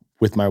 And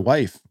with my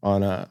wife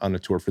on a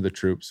tour for the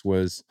troops,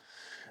 was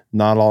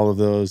not all of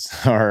those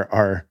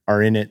are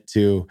in it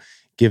to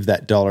give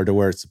that dollar to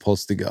where it's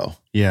supposed to go.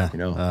 Yeah.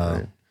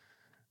 Right?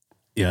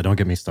 Yeah, don't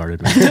get me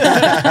started, man.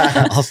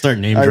 I'll start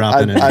name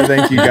dropping. I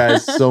thank you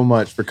guys so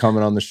much for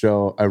coming on the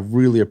show. I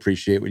really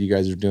appreciate what you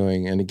guys are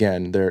doing. And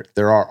again, there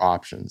are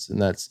options, and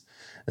that's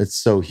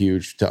so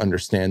huge to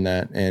understand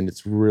that. And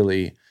it's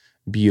really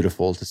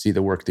beautiful to see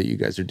the work that you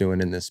guys are doing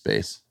in this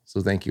space.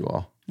 So thank you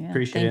all. Yeah,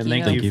 Appreciate it. And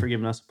thank you for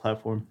giving us a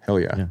platform. Hell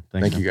yeah.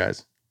 Thank you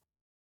guys.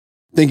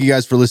 Thank you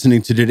guys for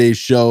listening to today's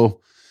show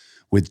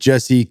with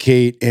Jesse,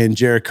 Kate, and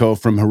Jericho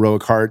from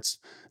Heroic Hearts.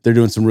 They're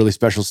doing some really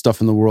special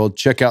stuff in the world.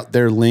 Check out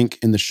their link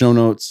in the show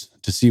notes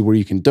to see where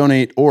you can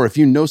donate. Or if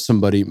you know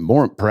somebody,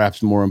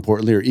 perhaps more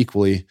importantly or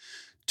equally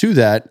to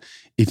that,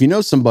 if you know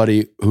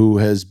somebody who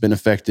has been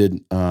affected,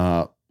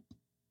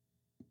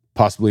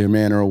 possibly a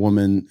man or a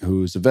woman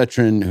who's a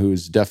veteran,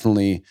 who's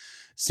definitely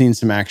seen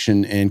some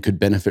action and could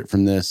benefit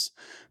from this,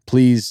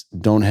 please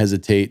don't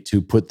hesitate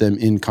to put them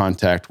in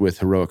contact with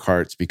Heroic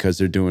Hearts, because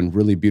they're doing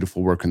really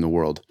beautiful work in the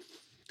world.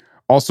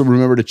 Also,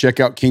 remember to check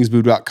out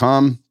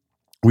kingsboo.com.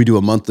 We do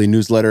a monthly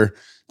newsletter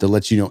that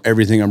lets you know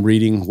everything I'm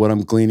reading, what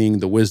I'm gleaning,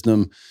 the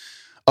wisdom,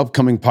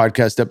 upcoming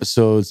podcast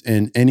episodes,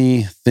 and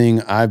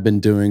anything I've been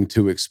doing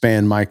to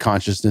expand my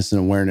consciousness and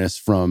awareness,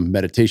 from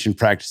meditation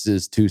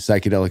practices to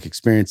psychedelic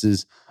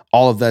experiences.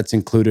 All of that's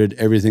included,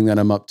 everything that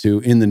I'm up to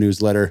in the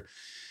newsletter.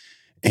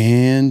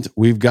 And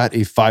we've got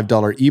a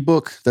 $5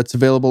 ebook that's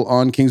available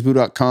on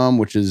kingsboo.com,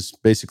 which is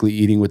basically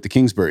eating with the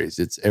Kingsburys.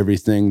 It's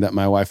everything that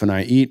my wife and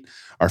I eat,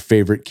 our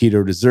favorite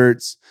keto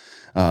desserts,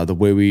 the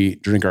way we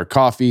drink our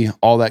coffee,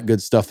 all that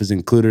good stuff is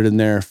included in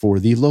there for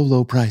the low,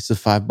 low price of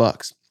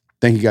 $5.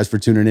 Thank you guys for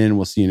tuning in.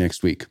 We'll see you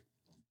next week.